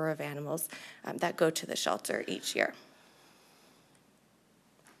reducing the number of animals that go to the shelter each year.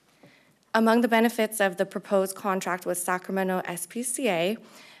 Among the benefits of the proposed contract with Sacramento SPCA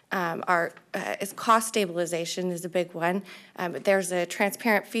are is cost stabilization is a big one. There's a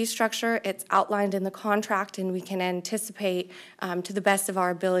transparent fee structure. It's outlined in the contract, and we can anticipate to the best of our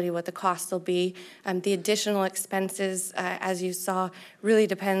ability what the costs will be. The additional expenses, as you saw, really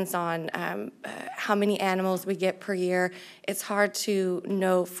depends on how many animals we get per year. It's hard to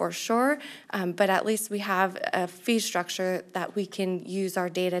know for sure, but at least we have a fee structure that we can use our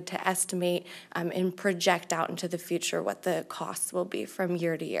data to estimate and project out into the future what the costs will be from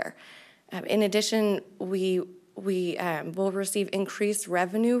year to year. In addition, we will receive increased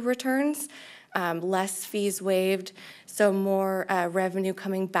revenue returns, less fees waived, so more revenue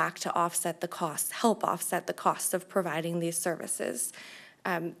coming back to offset the costs, help offset the costs of providing these services.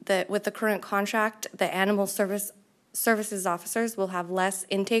 With the current contract, the animal services officers will have less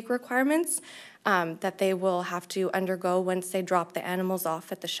intake requirements that they will have to undergo once they drop the animals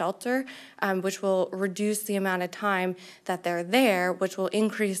off at the shelter, which will reduce the amount of time that they're there, which will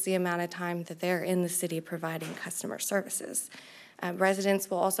increase the amount of time that they're in the city providing customer services. Residents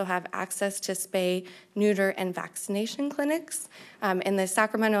will also have access to spay, neuter, and vaccination clinics. And the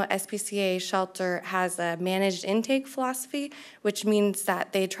Sacramento SPCA shelter has a managed intake philosophy, which means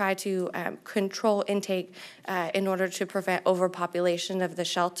that they try to control intake in order to prevent overpopulation of the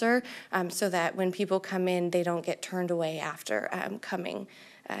shelter, so that when people come in, they don't get turned away after coming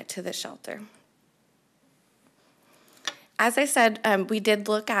to the shelter. As I said, we did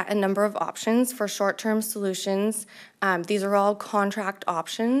look at a number of options for short-term solutions. These are all contract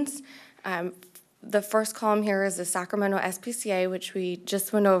options. The first column here is the Sacramento SPCA, which we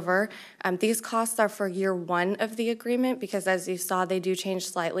just went over. These costs are for year one of the agreement because, as you saw, they do change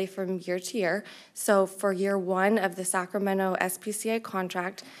slightly from year to year. So for year one of the Sacramento SPCA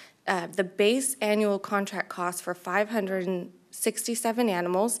contract, the base annual contract cost for 567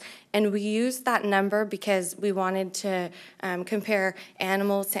 animals, and we used that number because we wanted to compare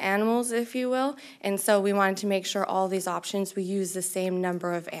animals to animals, if you will, and so we wanted to make sure all these options we use the same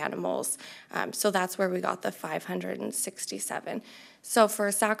number of animals. So that's where we got the 567. So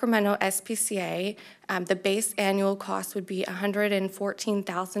for Sacramento SPCA, the base annual cost would be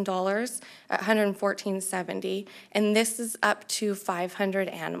 $114,000, $114.70, and this is up to 500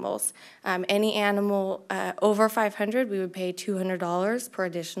 animals. Any animal over 500, we would pay $200 per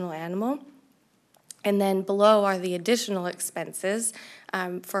additional animal. And then below are the additional expenses.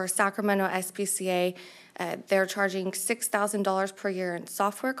 For Sacramento SPCA, they're charging $6,000 per year in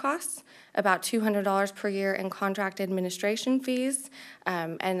software costs, about $200 per year in contract administration fees,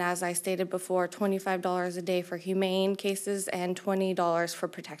 and as I stated before, $25 a day for humane cases and $20 for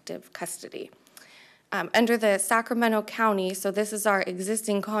protective custody. Under the Sacramento County, so this is our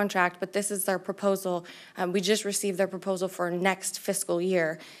existing contract, but this is their proposal. We just received their proposal for next fiscal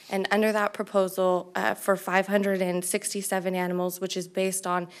year. And under that proposal, for 567 animals, which is based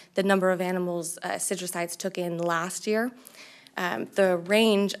on the number of animals Citrus Heights took in last year, the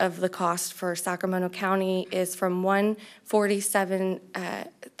range of the cost for Sacramento County is from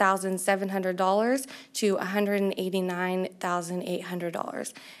 $147,700 to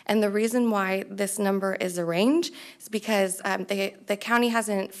 $189,800. And the reason why this number is a range is because the county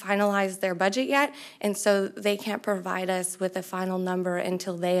hasn't finalized their budget yet, and so they can't provide us with a final number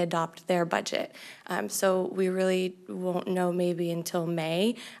until they adopt their budget. So we really won't know maybe until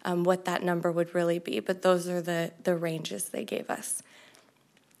May what that number would really be, but those are the ranges they gave us.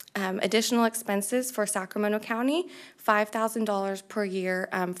 Additional expenses for Sacramento County, $5,000 per year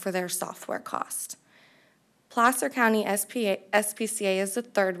for their software cost. Placer County SPCA is the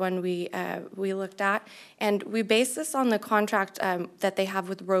third one we looked at, and we based this on the contract that they have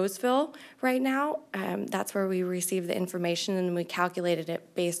with Roseville right now. That's where we received the information, and we calculated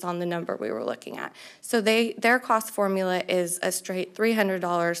it based on the number we were looking at. So their cost formula is a straight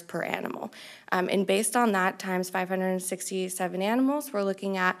 $300 per animal. And based on that, times 567 animals, we're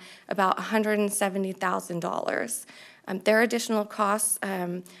looking at about $170,000. Their additional costs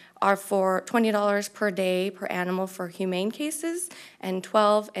are for $20 per day per animal for humane cases, and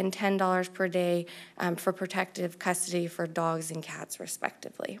 $12 and $10 per day for protective custody for dogs and cats,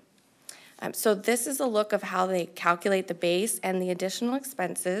 respectively. So this is a look of how they calculate the base and the additional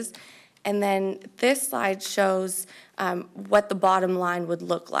expenses. And then this slide shows what the bottom line would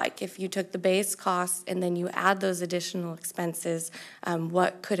look like. If you took the base costs and then you add those additional expenses,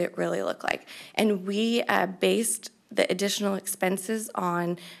 what could it really look like? And we based the additional expenses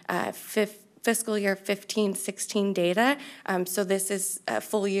on fiscal year 15-16 data. So this is a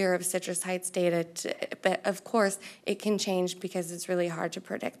full year of Citrus Heights data, but of course it can change because it's really hard to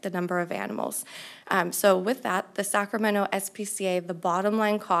predict the number of animals. So with that, the Sacramento SPCA, the bottom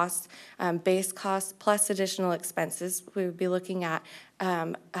line cost, base cost plus additional expenses, we would be looking at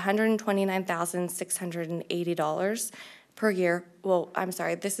 $129,680 per year. Well, I'm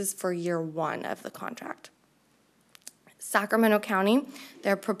sorry, this is for year one of the contract. Sacramento County,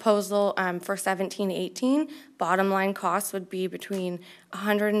 their proposal for 17-18, bottom line costs would be between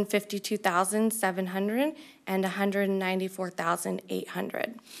 $152,700 and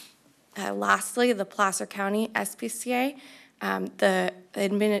 $194,800. Lastly, the Placer County SPCA, the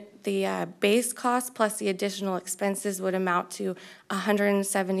base cost plus the additional expenses would amount to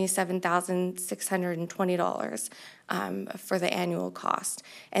 $177,620 for the annual cost.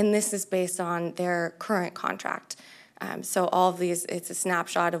 And this is based on their current contract. So all of these, it's a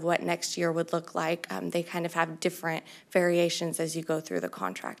snapshot of what next year would look like. They kind of have different variations as you go through the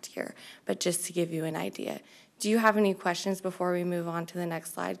contract year, but just to give you an idea. Do you have any questions before we move on to the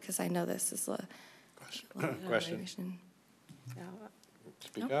next slide? Because I know this is a Question.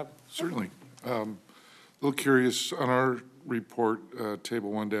 Speak up. Certainly. A little curious, on our report,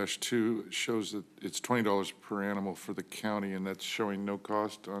 Table 1-2, it shows that it's $20 per animal for the county, and that's showing no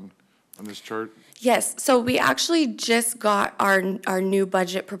cost on this chart? Yes, so we actually just got our new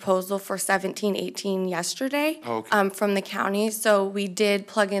budget proposal for 17-18 yesterday from the county. So we did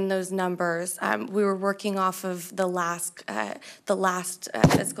plug in those numbers. We were working off of the last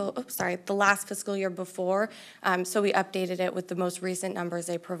fiscal year before. So we updated it with the most recent numbers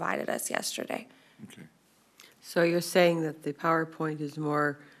they provided us yesterday. Okay. So you're saying that the PowerPoint is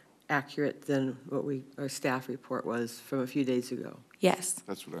more accurate than what our staff report was from a few days ago? Yes.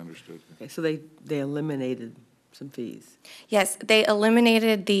 That's what I understood. Okay, so they eliminated some fees. Yes, they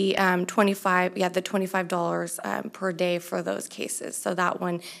eliminated the $25 per day for those cases. So that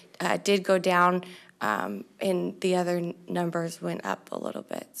one did go down, and the other numbers went up a little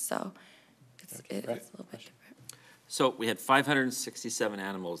bit. So it's a little bit different. So we had 567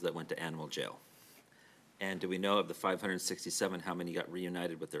 animals that went to animal jail. And do we know of the 567, how many got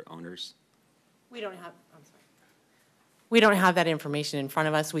reunited with their owners? We don't have, I'm sorry. We don't have that information in front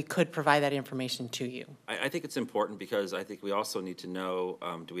of us. We could provide that information to you. I think it's important because I think we also need to know,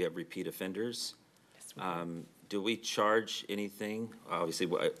 do we have repeat offenders? Yes, Do we charge anything? Obviously,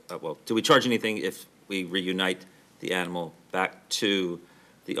 do we charge anything if we reunite the animal back to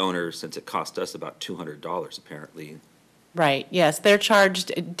the owner, since it cost us about $200 apparently? Right, yes, they're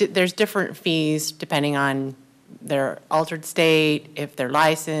charged, there's different fees depending on their altered state, if they're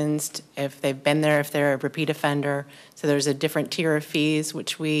licensed, if they've been there, if they're a repeat offender. So there's a different tier of fees,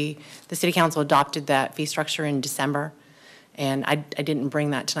 which the City Council adopted that fee structure in December. And I didn't bring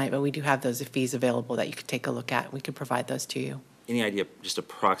that tonight, but we do have those fees available that you could take a look at. We could provide those to you. Any idea, just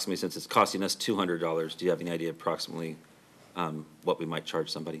approximately, since it's costing us $200, do you have any idea approximately what we might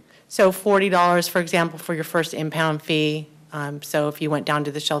charge somebody? So $40, for example, for your first impound fee. So if you went down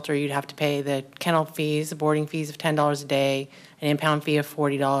to the shelter, you'd have to pay the kennel fees, the boarding fees of $10 a day, an impound fee of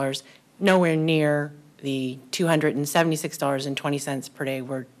 $40, nowhere near the $276.20 per day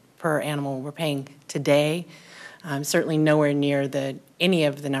per animal we're paying today. Certainly nowhere near any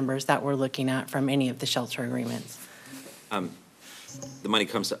of the numbers that we're looking at from any of the shelter agreements. The money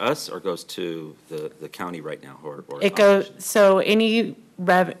comes to us or goes to the county right now? Or it goes, so any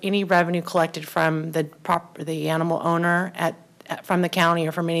revenue collected from the animal owner from the county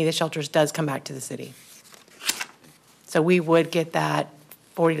or from any of the shelters does come back to the city. So we would get that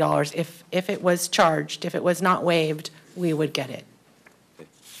 $40 if it was charged. If it was not waived, we would get it.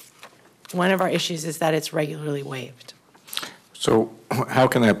 One of our issues is that it's regularly waived. So how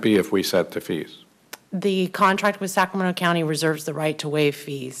can that be if we set the fees? The contract with Sacramento County reserves the right to waive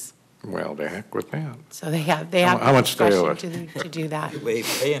fees. Well, the heck with that. So they have How much do they owe discretion to do that. Waive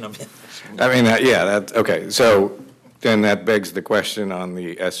paying them. I mean, okay. So then that begs the question on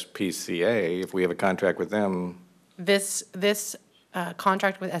the SPCA, if we have a contract with them. This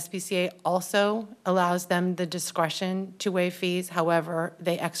contract with SPCA also allows them the discretion to waive fees. However,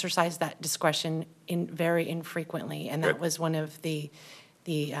 they exercise that discretion very infrequently, and that was one of the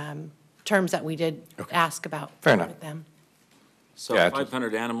terms that we did ask about with them. So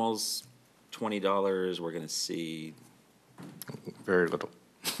 500 animals, $20, we're going to see? Very little.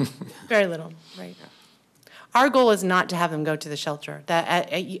 Very little, right. Our goal is not to have them go to the shelter.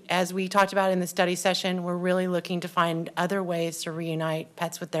 As we talked about in the study session, we're really looking to find other ways to reunite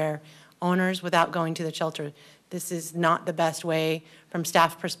pets with their owners without going to the shelter. This is not the best way from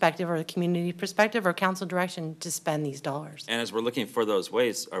staff perspective or the community perspective or council direction to spend these dollars. And as we're looking for those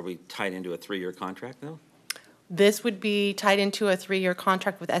ways, are we tied into a 3-year contract though? This would be tied into a 3-year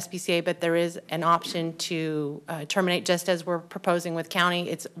contract with SPCA, but there is an option to terminate, just as we're proposing with county.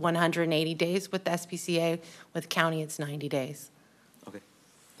 It's 180 days with the SPCA. With county, it's 90 days. Okay,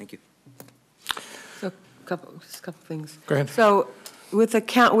 thank you. So, just a couple things. Go ahead. So with the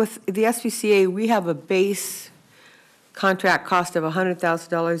SPCA, we have a base contract cost of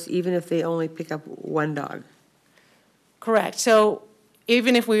 $100,000 even if they only pick up one dog. Correct. So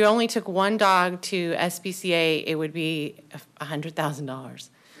even if we only took one dog to SPCA, it would be $100,000.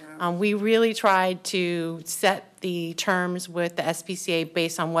 We really tried to set the terms with the SPCA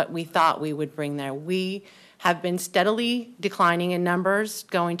based on what we thought we would bring there. We have been steadily declining in numbers,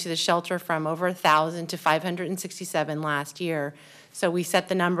 going to the shelter from over 1,000 to 567 last year. So we set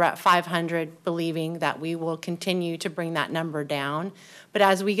the number at 500, believing that we will continue to bring that number down. But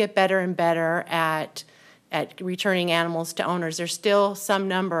as we get better and better at returning animals to owners, there's still some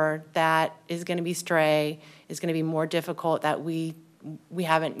number that is going to be stray, is going to be more difficult, that we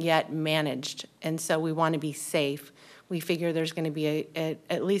haven't yet managed. And so we want to be safe. We figure there's going to be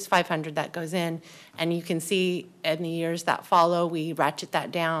at least 500 that goes in. And you can see in the years that follow, we ratchet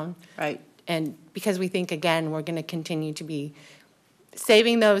that down. Right. And because we think, again, we're going to continue to be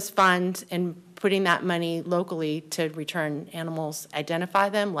saving those funds and putting that money locally to return animals, identify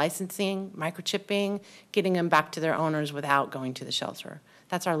them, licensing, microchipping, getting them back to their owners without going to the shelter.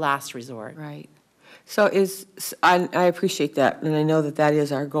 That's our last resort. Right. So I appreciate that, and I know that that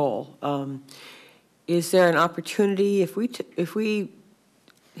is our goal. Is there an opportunity, if we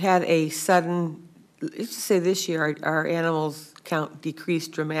had a sudden, let's just say this year, our animals count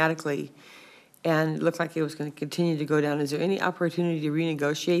decreased dramatically, and it looked like it was going to continue to go down, is there any opportunity to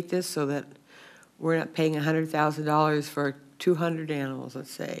renegotiate this so that we're not paying $100,000 for 200 animals, let's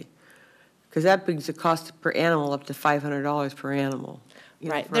say? Because that brings the cost per animal up to $500 per animal.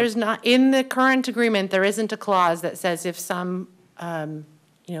 Right. There's not, in the current agreement, there isn't a clause that says if some,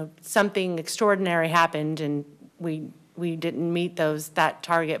 something extraordinary happened and we didn't meet that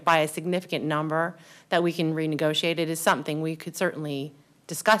target by a significant number, that we can renegotiate. It is something we could certainly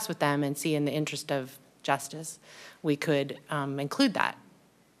discuss with them and see in the interest of justice. We could include that.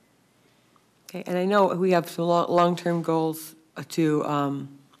 Okay, and I know we have some long-term goals to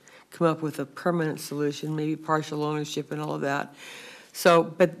come up with a permanent solution, maybe partial ownership and all of that. So,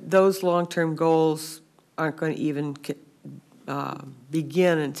 but those long-term goals aren't going to even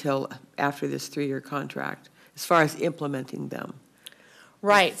begin until after this 3-year contract, as far as implementing them.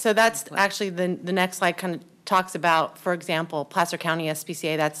 Right, so that's actually the next slide kind of talks about, for example, Placer County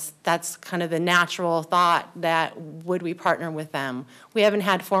SPCA. That's kind of the natural thought, that would we partner with them? We haven't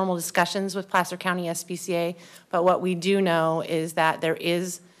had formal discussions with Placer County SPCA, but what we do know is that there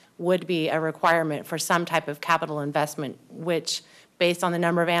would be a requirement for some type of capital investment, which, based on the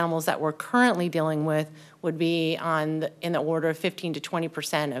number of animals that we're currently dealing with, would be in the order of 15 to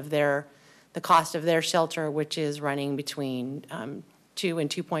 20% of the cost of their shelter, which is running between $2 and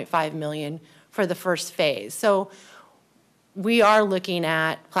 $2.5 million for the first phase. So we are looking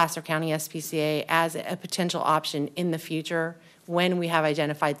at Placer County SPCA as a potential option in the future when we have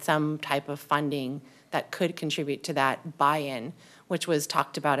identified some type of funding that could contribute to that buy-in, which was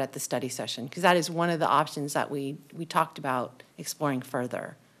talked about at the study session, because that is one of the options that we talked about exploring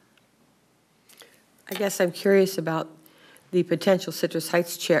further. I guess I'm curious about the potential Citrus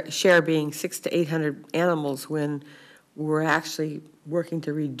Heights share being 600 to 800 animals when we're actually working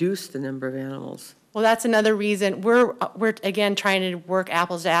to reduce the number of animals. Well, that's another reason. We're again trying to work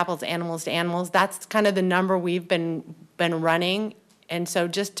apples to apples, animals to animals. That's kind of the number we've been running. And so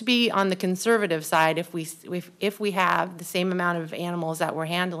just to be on the conservative side, if we have the same amount of animals that we're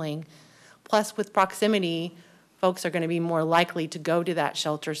handling, plus with proximity, folks are going to be more likely to go to that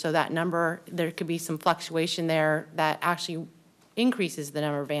shelter. So that number, there could be some fluctuation there that actually increases the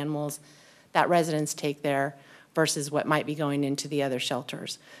number of animals that residents take there versus what might be going into the other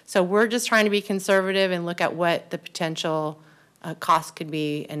shelters. So we're just trying to be conservative and look at what the potential cost could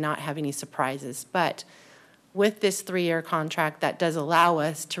be and not have any surprises. But with this 3-year contract, that does allow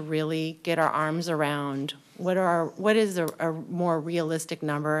us to really get our arms around what is a more realistic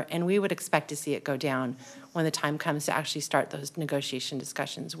number, and we would expect to see it go down when the time comes to actually start those negotiation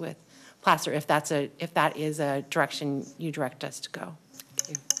discussions with Placer, if that is a direction you direct us to go.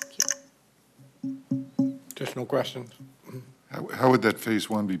 Okay, thank you. Additional questions? How would that phase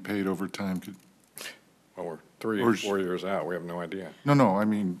 1 be paid over time? Well, we're 3 Or or is- 4 years out. We have no idea. No, I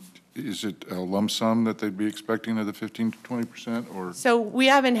mean, is it a lump sum that they'd be expecting of the 15 to 20%, or? So we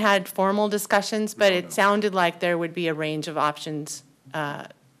haven't had formal discussions, but it sounded like there would be a range of options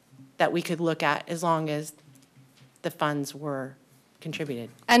that we could look at as long as the funds were contributed.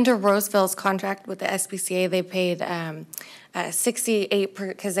 Under Roseville's contract with the SPCA, they paid 68,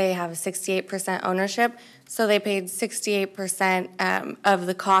 because they have a 68% ownership, so they paid 68% of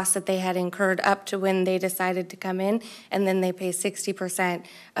the costs that they had incurred up to when they decided to come in, and then they pay 60%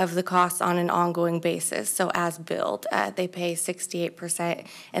 of the costs on an ongoing basis. So as billed, they pay 68%,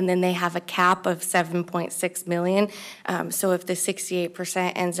 and then they have a cap of 7.6 million. So if the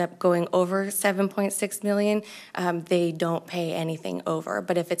 68% ends up going over 7.6 million, they don't pay anything over.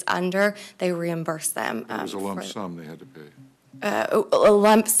 But if it's under, they reimburse them. It was a lump sum they had to pay. A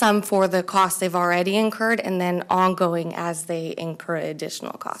lump sum for the costs they've already incurred, and then ongoing as they incur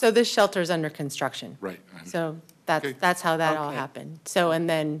additional costs. So this shelter is under construction. Right. So that's how that all happened. So, and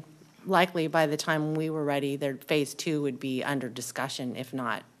then likely by the time we were ready, their phase 2 would be under discussion, if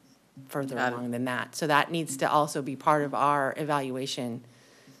not further along than that. So that needs to also be part of our evaluation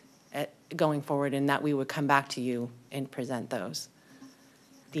going forward, and that we would come back to you and present those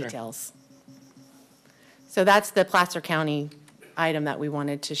details. So that's the Placer County item that we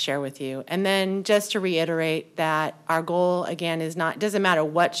wanted to share with you. And then just to reiterate that our goal, again, is not, doesn't matter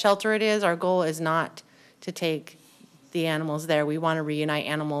what shelter it is, our goal is not to take the animals there. We want to reunite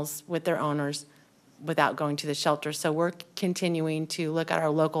animals with their owners without going to the shelter. So we're continuing to look at our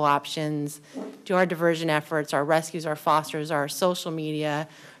local options, do our diversion efforts, our rescues, our fosters, our social media,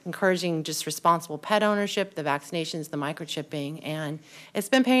 encouraging just responsible pet ownership, the vaccinations, the microchipping, and it's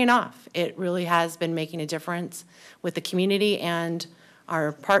been paying off. It really has been making a difference with the community and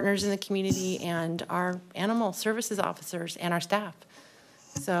our partners in the community and our animal services officers and our staff.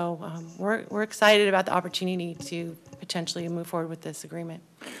 So we're excited about the opportunity to potentially move forward with this agreement.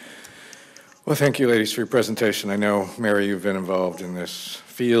 Well, thank you, ladies, for your presentation. I know, Mary, you've been involved in this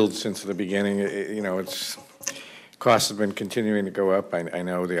field since the beginning. Costs have been continuing to go up. I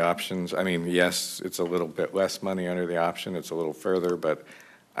know the options. I mean, yes, it's a little bit less money under the option. It's a little further, but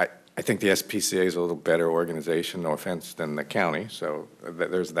I think the SPCA is a little better organization, no offense, than the county. So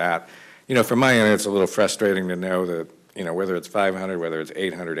there's that. From my end, it's a little frustrating to know that, whether it's 500, whether it's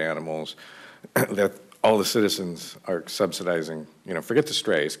 800 animals, that all the citizens are subsidizing, forget the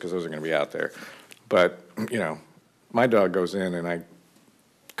strays, because those are going to be out there. But, my dog goes in and I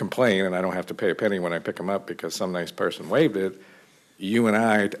complain and I don't have to pay a penny when I pick them up because some nice person waived it. You and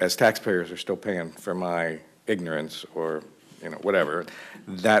I, as taxpayers, are still paying for my ignorance or, whatever.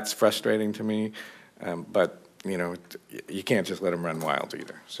 That's frustrating to me. But, you can't just let them run wild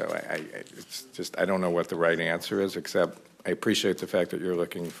either. So it's just, I don't know what the right answer is, except I appreciate the fact that you're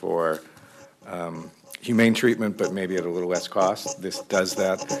looking for humane treatment, but maybe at a little less cost. This does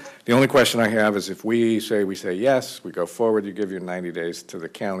that. The only question I have is if we say yes, we go forward, you give your 90 days to the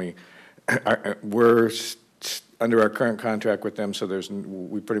county. We're under our current contract with them, so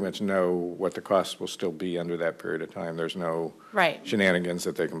we pretty much know what the costs will still be under that period of time. There's no shenanigans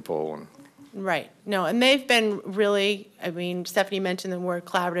that they can pull. Right. No, and they've been really, Stephanie mentioned the word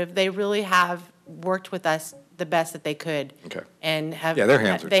collaborative. They really have worked with us the best that they could. Okay. And have, their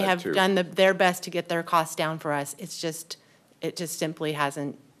hands are they tied, have too. done their best to get their costs down for us. It just simply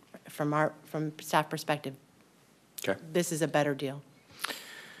hasn't, from staff perspective. Okay. This is a better deal.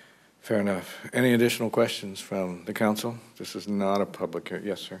 Fair enough. Any additional questions from the council? This is not a public hearing.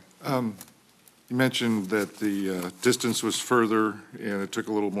 Yes, sir. You mentioned that the distance was further and it took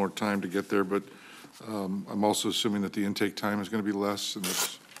a little more time to get there, but I'm also assuming that the intake time is going to be less, and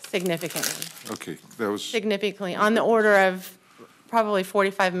that's... Significantly. Okay, that was... Significantly, on the order of probably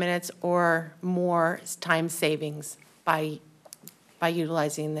 45 minutes or more time savings by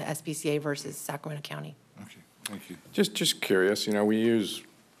utilizing the SPCA versus Sacramento County. Okay, thank you. Just curious, we use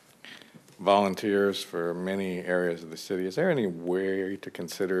volunteers for many areas of the city. Is there any way to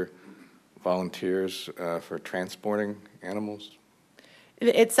consider volunteers for transporting animals?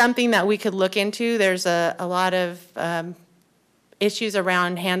 It's something that we could look into. There's a lot of issues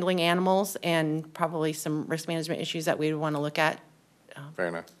around handling animals and probably some risk management issues that we would want to look at. Fair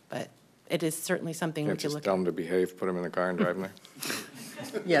enough. But it is certainly something we Can't could just look tell at. them to behave, put them in the car and drive them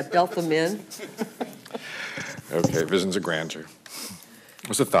there? Yeah, belt them in. Okay, visions of grandeur.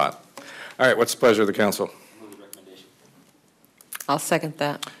 What's the thought? All right, what's the pleasure of the council? I'll second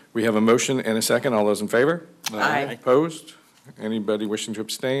that. We have a motion and a second. All those in favor? Aye. Opposed? Anybody wishing to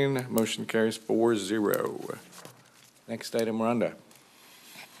abstain? Motion carries 4-0. Next item, Rhonda.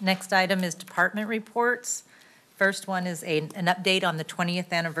 Next item is department reports. First one is an update on the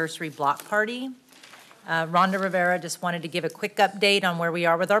 20th anniversary block party. Rhonda Rivera just wanted to give a quick update on where we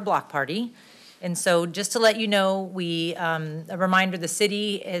are with our block party. And so just to let you know, a reminder, the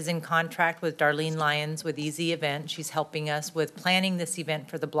city is in contract with Darlene Lyons with Easy Event. She's helping us with planning this event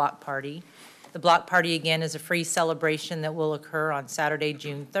for the block party. The block party, again, is a free celebration that will occur on Saturday,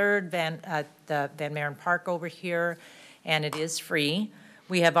 June 3rd, at the Van Maren Park over here, and it is free.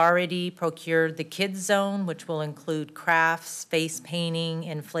 We have already procured the kids zone, which will include crafts, face painting,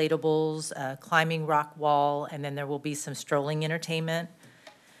 inflatables, climbing rock wall, and then there will be some strolling entertainment.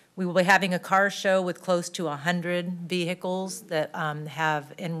 We will be having a car show with close to 100 vehicles that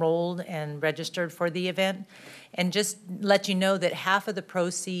have enrolled and registered for the event. And just let you know that half of the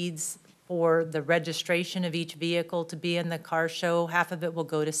proceeds for the registration of each vehicle to be in the car show, half of it will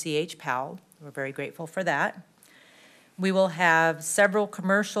go to CH Powell. We're very grateful for that. We will have several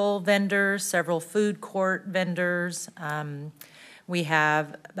commercial vendors, several food court vendors. We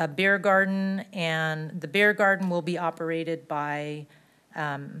have a beer garden, and the beer garden will be operated by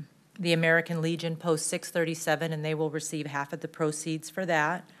the American Legion Post 637, and they will receive half of the proceeds for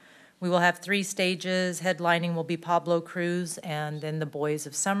that. We will have 3 stages. Headlining will be Pablo Cruz and then the Boys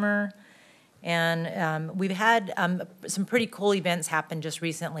of Summer. And we've had some pretty cool events happen just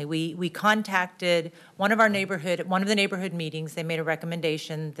recently. We contacted one of the neighborhood meetings. They made a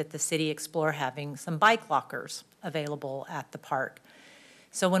recommendation that the city explore having some bike lockers available at the park.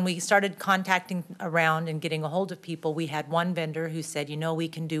 So when we started contacting around and getting a hold of people, we had one vendor who said, you know, we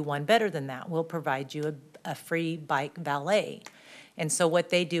can do one better than that. We'll provide you a free bike valet. And so what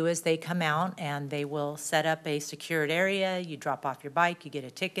they do is they come out and they will set up a secured area. You drop off your bike, you get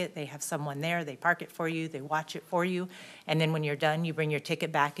a ticket. They have someone there. They park it for you. They watch it for you. And then when you're done, you bring your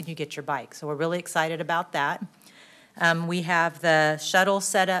ticket back and you get your bike. So we're really excited about that. We have the shuttle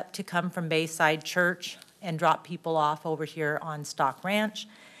set up to come from Bayside Church and drop people off over here on Stock Ranch.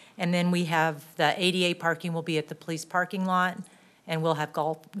 And then we have the ADA parking will be at the police parking lot. And we'll have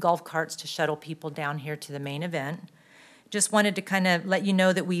golf carts to shuttle people down here to the main event. Just wanted to kind of let you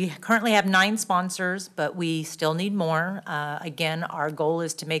know that we currently have 9 sponsors, but we still need more. Again, our goal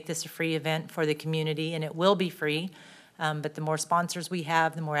is to make this a free event for the community, and it will be free. But the more sponsors we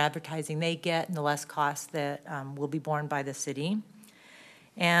have, the more advertising they get, and the less costs that will be borne by the city.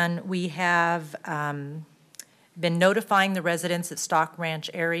 And we have been notifying the residents at Stock Ranch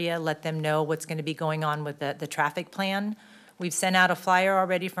area, let them know what's going to be going on with the traffic plan. We've sent out a flyer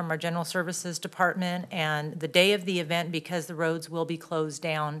already from our General Services Department, and the day of the event, because the roads will be closed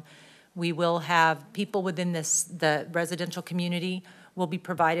down, we will have people within the residential community will be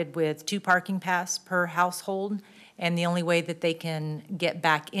provided with 2 parking passes per household, and the only way that they can get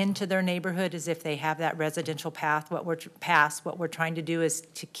back into their neighborhood is if they have that residential path. What we're trying to do is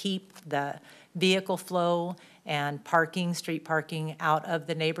to keep the vehicle flow and parking, street parking out of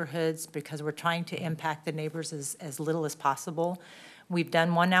the neighborhoods because we're trying to impact the neighbors as little as possible. We've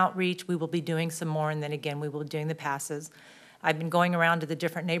done one outreach. We will be doing some more, and then again, we will be doing the passes. I've been going around to the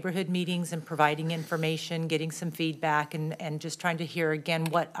different neighborhood meetings and providing information, getting some feedback, and just trying to hear again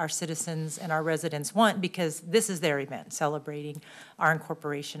what our citizens and our residents want because this is their event, celebrating our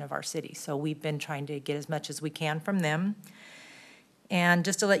incorporation of our city. So we've been trying to get as much as we can from them. And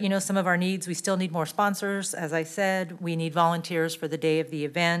just to let you know some of our needs, we still need more sponsors. As I said, we need volunteers for the day of the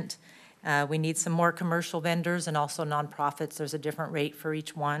event. We need some more commercial vendors and also nonprofits. There's a different rate for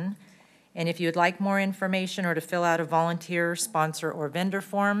each one. And if you would like more information or to fill out a volunteer, sponsor, or vendor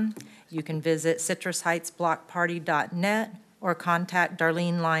form, you can visit citrusheightsblockparty.net or contact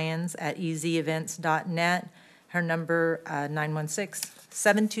Darlene Lyons at easyevents.net. Her number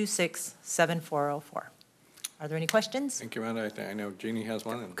 916-726-7404. Are there any questions? Thank you, Rhonda. I know Jeannie has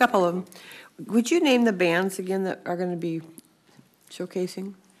one. A couple of them. Would you name the bands again that are going to be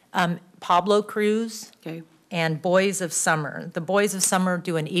showcasing? Pablo Cruz. Okay. And Boys of Summer. The Boys of Summer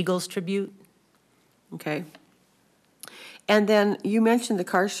do an Eagles tribute. Okay. And then you mentioned the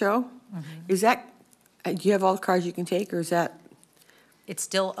car show. Mm-hmm. Is that, do you have all the cars you can take, or is that? It's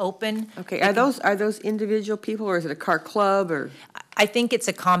still open. Okay. Are those individual people, or is it a car club, or? I think it's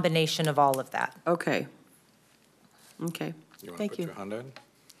a combination of all of that. Okay. Okay. Thank you. Your Honda?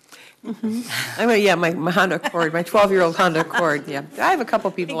 Mm-hmm. I mean, yeah, my Honda Accord, my 12-year-old Honda Accord, yeah. I have a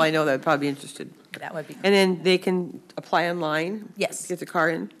couple people I know that would probably be interested. That would be. And then they can apply online? Yes. Get the car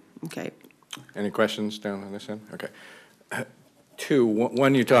in? Okay. Any questions down on this end? Okay. 2,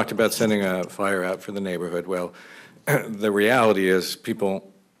 one, you talked about sending a flyer out for the neighborhood. Well, the reality is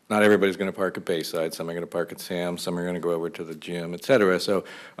not everybody's going to park at Bayside. Some are going to park at Sam's, some are going to go over to the gym, et cetera. So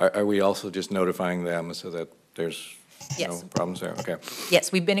are we also just notifying them so that there's Yes. No problems there, okay.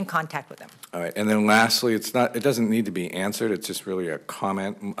 Yes, we've been in contact with them. All right, and then lastly, it doesn't need to be answered, it's just really a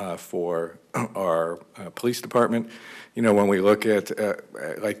comment for our police department. You know, when we look at,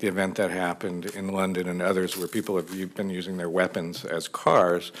 like the event that happened in London and others where people have been using their weapons as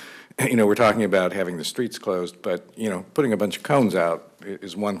cars, you know, we're talking about having the streets closed, but, you know, putting a bunch of cones out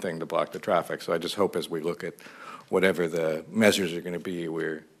is one thing to block the traffic. So I just hope as we look at whatever the measures are going to be,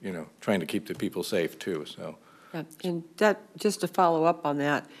 we're, you know, trying to keep the people safe too, so. Yeah, and that, just to follow up on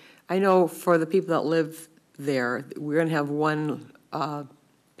that, I know for the people that live there, we're going to have one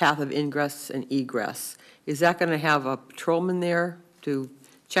path of ingress and egress. Is that going to have a patrolman there to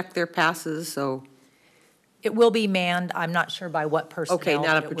check their passes, so? It will be manned, I'm not sure by what personnel. Okay,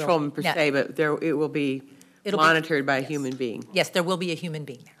 not a but it will- patrolman per No. se, but there, it will be It'll be- monitored by a yes. human being. Yes, there will be a human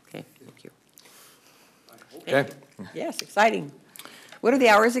being there. Okay, thank you. Okay. Yes, exciting. What are the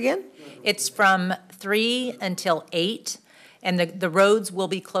hours again? It's from 3 until 8, and the roads will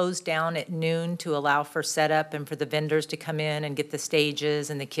be closed down at noon to allow for setup and for the vendors to come in and get the stages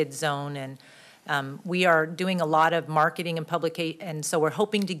and the kids zone. And we are doing a lot of marketing and publication, and so we're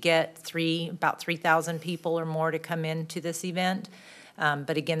hoping to get about 3,000 people or more to come into this event.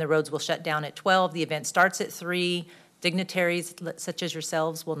 But again, the roads will shut down at 12. The event starts at 3. Dignitaries such as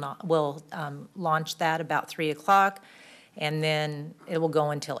yourselves will launch that about 3 o'clock, and then it will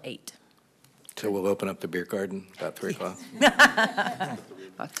go until 8. So we'll open up the beer garden about 3 o'clock.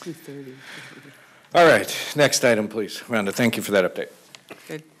 About 2:30. All right, next item, please. Rhonda, thank you for that update.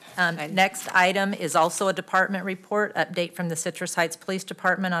 Good. Next item is also a department report, update from the Citrus Heights Police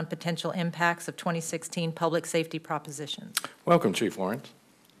Department on potential impacts of 2016 public safety propositions. Welcome, Chief Lawrence.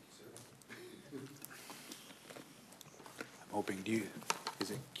 I'm hoping,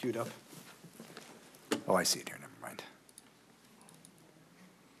 is it queued up? Oh, I see it here, never mind.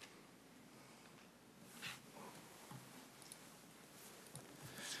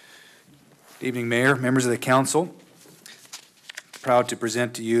 Good evening, Mayor, members of the council. Proud to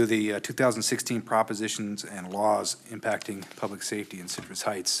present to you the 2016 propositions and laws impacting public safety in Citrus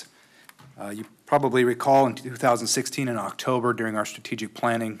Heights. You probably recall in 2016 in October during our strategic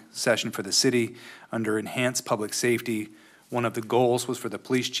planning session for the city under enhanced public safety, one of the goals was for the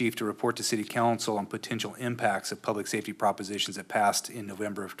police chief to report to city council on potential impacts of public safety propositions that passed in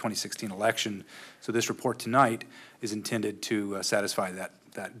November of 2016 election. So this report tonight is intended to satisfy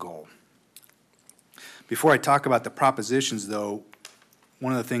that goal. Before I talk about the propositions, though,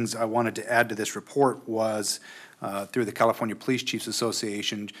 one of the things I wanted to add to this report was, through the California Police Chiefs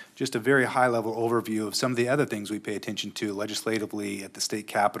Association, just a very high-level overview of some of the other things we pay attention to legislatively at the state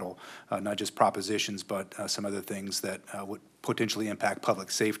capitol, not just propositions, but some other things that would potentially impact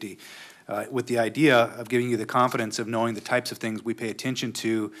public safety, with the idea of giving you the confidence of knowing the types of things we pay attention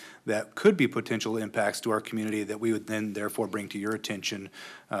to that could be potential impacts to our community that we would then therefore bring to your attention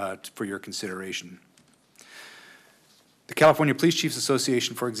for your consideration. The California Police Chiefs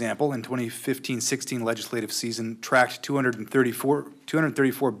Association, for example, in 2015-16 legislative season tracked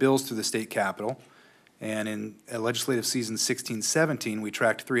 234 bills through the state capitol, and in legislative season 16-17, we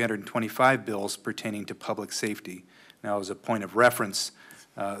tracked 325 bills pertaining to public safety. Now, as a point of reference,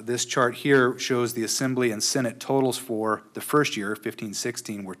 this chart here shows the Assembly and Senate totals for the first year,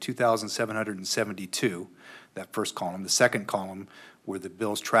 15-16, were 2,772, that first column. The second column were the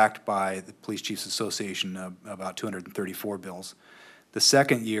bills tracked by the Police Chiefs Association, about 234 bills. The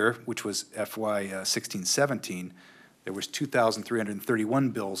second year, which was FY 16-17, there was 2,331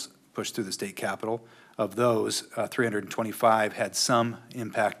 bills pushed through the state capitol. Of those, 325 had some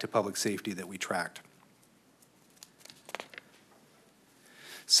impact to public safety that we tracked.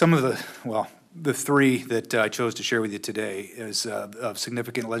 Some of the three that I chose to share with you today is of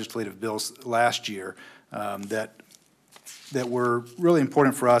significant legislative bills last year that were really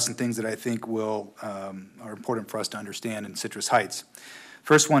important for us and things that I think are important for us to understand in Citrus Heights.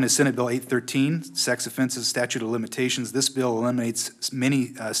 First one is Senate Bill 813, Sex Offenses Statute of Limitations. This bill eliminates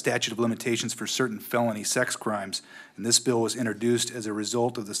many statute of limitations for certain felony sex crimes, and this bill was introduced as a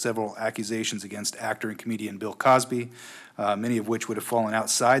result of the several accusations against actor and comedian Bill Cosby, many of which would have fallen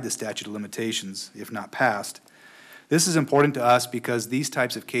outside the statute of limitations if not passed. This is important to us because these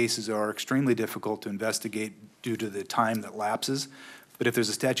types of cases are extremely difficult to investigate due to the time that lapses. But if there's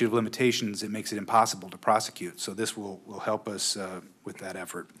a statute of limitations, it makes it impossible to prosecute. So this will help us with that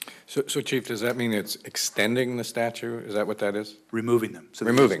effort. So Chief, does that mean it's extending the statute? Is that what that is? Removing them. So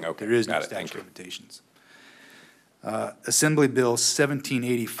removing, okay. There is no Got it. statute of limitations. Assembly Bill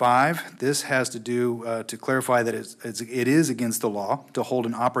 1785. This has to do to clarify that it is against the law to hold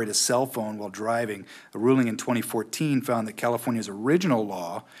and operate a cell phone while driving. A ruling in 2014 found that California's original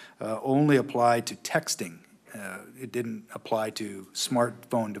law only applied to texting it didn't apply to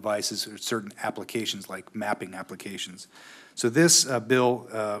smartphone devices or certain applications like mapping applications. So this bill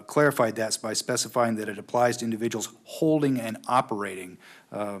clarified that by specifying that it applies to individuals holding and operating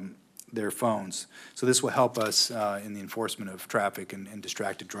their phones. So this will help us in the enforcement of traffic and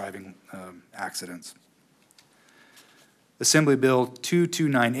distracted driving accidents. Assembly Bill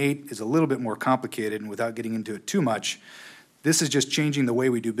 2298 is a little bit more complicated, and without getting into it too much, this is just changing the way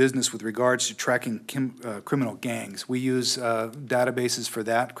we do business with regards to tracking criminal gangs. We use databases for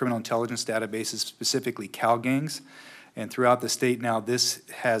that, criminal intelligence databases, specifically CalGangs. And throughout the state now, this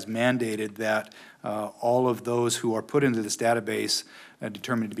has mandated that all of those who are put into this database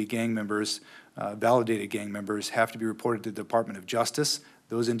determined to be gang members, validated gang members, have to be reported to the Department of Justice.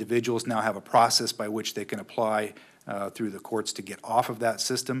 Those individuals now have a process by which they can apply through the courts to get off of that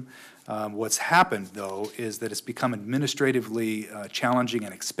system. What's happened, though, is that it's become administratively challenging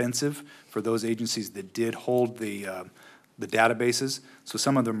and expensive for those agencies that did hold the databases. So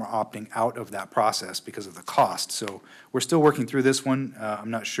some of them are opting out of that process because of the cost. So we're still working through this one.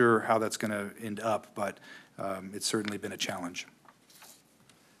 I'm not sure how that's going to end up, but it's certainly been a challenge.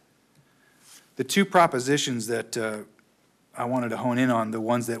 The two propositions that I wanted to hone in on, the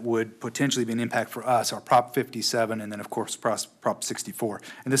ones that would potentially be an impact for us, are Prop 57 and then, of course, Prop 64.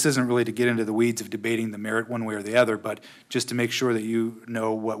 And this isn't really to get into the weeds of debating the merit one way or the other, but just to make sure that you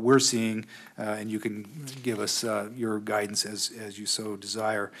know what we're seeing and you can give us your guidance as you so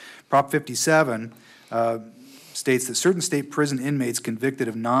desire. Prop 57 states that certain state prison inmates convicted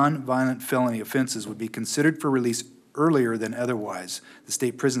of non-violent felony offenses would be considered for release earlier than otherwise. The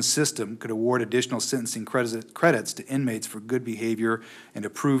state prison system could award additional sentencing credits to inmates for good behavior and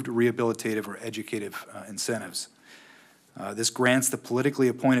approved rehabilitative or educative incentives. This grants the politically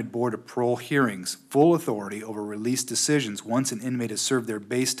appointed Board of Parole hearings full authority over release decisions once an inmate has served their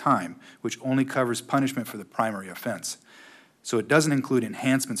base time, which only covers punishment for the primary offense. So it doesn't include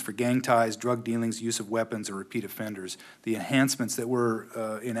enhancements for gang ties, drug dealings, use of weapons, or repeat offenders. The enhancements that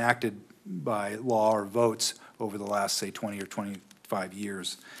were enacted by law or votes over the last, say, 20 or 25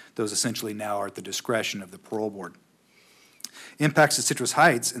 years. Those essentially now are at the discretion of the parole board. Impacts to Citrus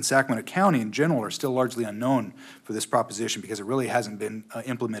Heights and Sacramento County in general are still largely unknown for this proposition because it really hasn't been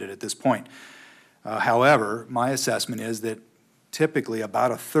implemented at this point. However, my assessment is that typically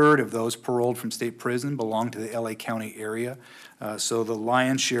about a third of those paroled from state prison belong to the LA County area. So the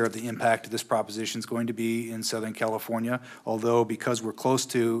lion's share of the impact of this proposition is going to be in Southern California, although because we're close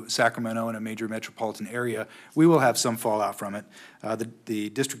to Sacramento and a major metropolitan area, we will have some fallout from it. The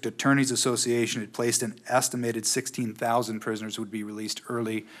District Attorneys Association had placed an estimated 16,000 prisoners would be released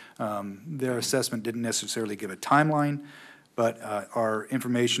early. Their assessment didn't necessarily give a timeline, but our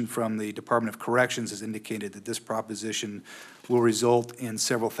information from the Department of Corrections has indicated that this proposition will result in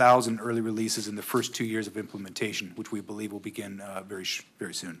several thousand early releases in the first 2 years of implementation, which we believe will begin very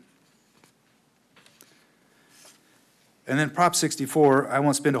soon. And then Prop 64, I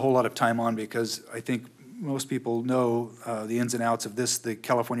won't spend a whole lot of time on because I think most people know the ins and outs of this, the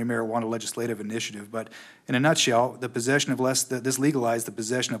California Marijuana Legislative Initiative. But in a nutshell, the possession of this legalized the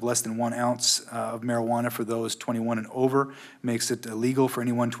possession of less than 1 ounce of marijuana for those 21 and over, makes it illegal for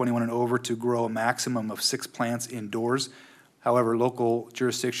anyone 21 and over to grow a maximum of 6 plants indoors. However, local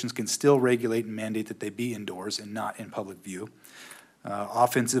jurisdictions can still regulate and mandate that they be indoors and not in public view.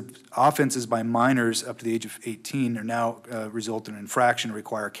 Offenses by minors up to the age of 18 are now result in infraction and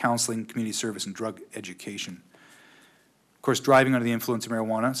require counseling, community service, and drug education. Of course, driving under the influence of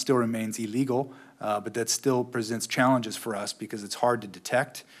marijuana still remains illegal, but that still presents challenges for us because it's hard to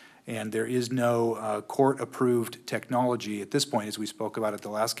detect, and there is no court-approved technology at this point, as we spoke about at the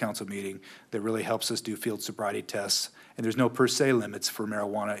last council meeting, that really helps us do field sobriety tests. And there's no per se limits for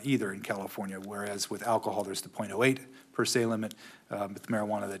marijuana either in California, whereas with alcohol there's the 0.08 per se limit. With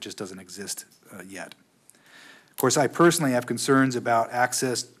marijuana, that just doesn't exist yet. Of course, I personally have concerns about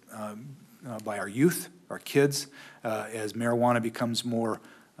access by our youth, our kids, as marijuana becomes more,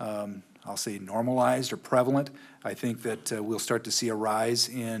 I'll say, normalized or prevalent. I think that we'll start to see a rise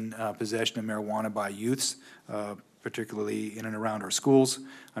in possession of marijuana by youths, particularly in and around our schools.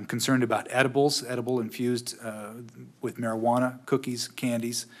 I'm concerned about edibles, edible infused with marijuana, cookies,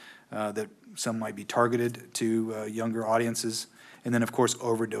 candies, that some might be targeted to younger audiences, and then, of course,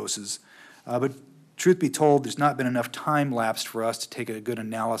 overdoses. But truth be told, there's not been enough time lapsed for us to take a good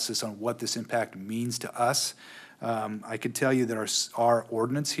analysis on what this impact means to us. I can tell you that our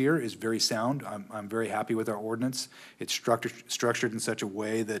ordinance here is very sound. I'm very happy with our ordinance. It's structured in such a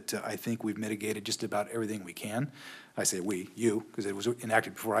way that I think we've mitigated just about everything we can. I say we, you, because it was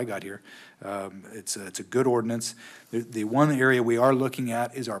enacted before I got here. It's a good ordinance. The one area we are looking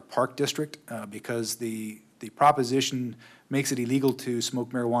at is our park district because the the proposition makes it illegal to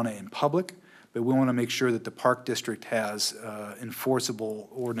smoke marijuana in public, but we want to make sure that the Park District has enforceable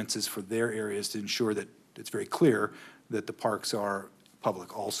ordinances for their areas to ensure that it's very clear that the parks are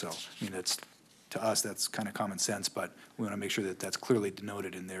public also. I mean, that's, to us, that's kind of common sense, but we want to make sure that that's clearly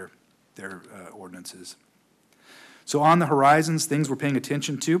denoted in their ordinances. So on the horizons, things we're paying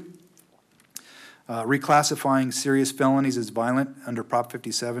attention to. Reclassifying serious felonies as violent under Prop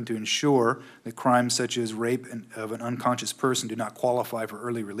 57 to ensure that crimes such as rape of an unconscious person do not qualify for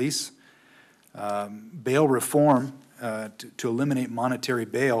early release. Bail reform to eliminate monetary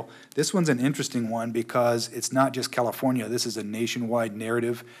bail. This one's an interesting one because it's not just California. This is a nationwide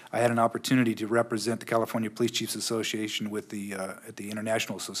narrative. I had an opportunity to represent the California Police Chiefs Association with the at the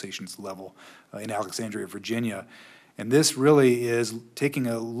International Association's level in Alexandria, Virginia. And this really is taking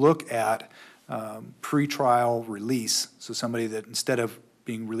a look at pretrial release. So somebody that instead of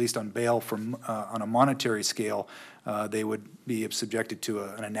being released on bail from on a monetary scale, they would be subjected to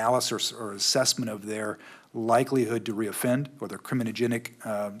an analysis or assessment of their likelihood to reoffend or their criminogenic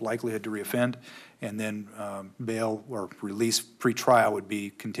likelihood to reoffend, and then bail or release pretrial would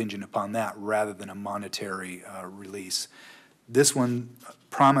be contingent upon that rather than a monetary release. This one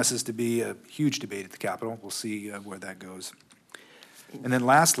promises to be a huge debate at the Capitol. We'll see where that goes. And then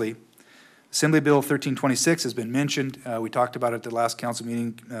lastly, Assembly Bill 1326 has been mentioned. We talked about it at the last council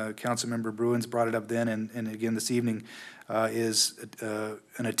meeting. Councilmember Bruins brought it up then and again this evening, is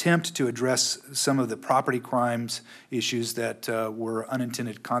an attempt to address some of the property crimes issues that were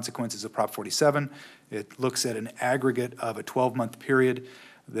unintended consequences of Prop 47. It looks at an aggregate of a 12-month period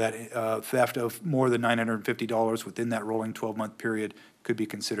that theft of more than $950 within that rolling 12-month period could be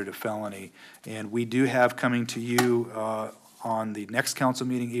considered a felony. And we do have coming to you on the next council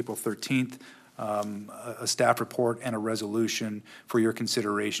meeting, April 13th, a staff report and a resolution for your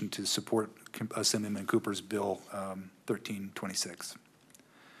consideration to support Assemblyman Cooper's Bill 1326.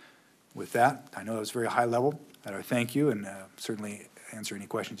 With that, I know it was very high level. I thank you and certainly answer any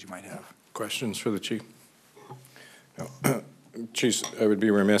questions you might have. Questions for the chief? No. Chief, I would be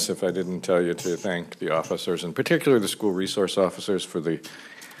remiss if I didn't tell you to thank the officers, in particular the school resource officers, for the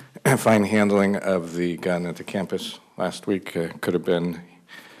fine handling of the gun at the campus last week. Could have been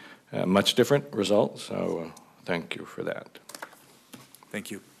a much different result, so thank you for that.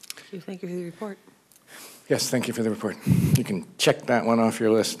 Thank you. Thank you for the report. Yes, thank you for the report. You can check that one off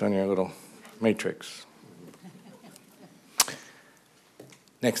your list on your little matrix.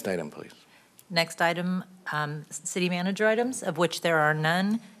 Next item, please. Next item, city manager items, of which there are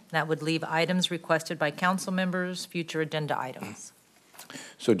none. That would leave items requested by council members, future agenda items.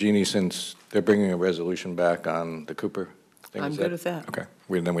 So Jeannie, since they're bringing a resolution back on the Cooper thing, I'm good with that. Okay,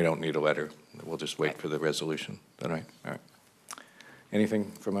 then we don't need a letter. We'll just wait for the resolution. Is that right? All right. Anything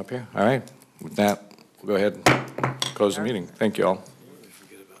from up here? All right. With that, we'll go ahead and close the meeting. Thank you all.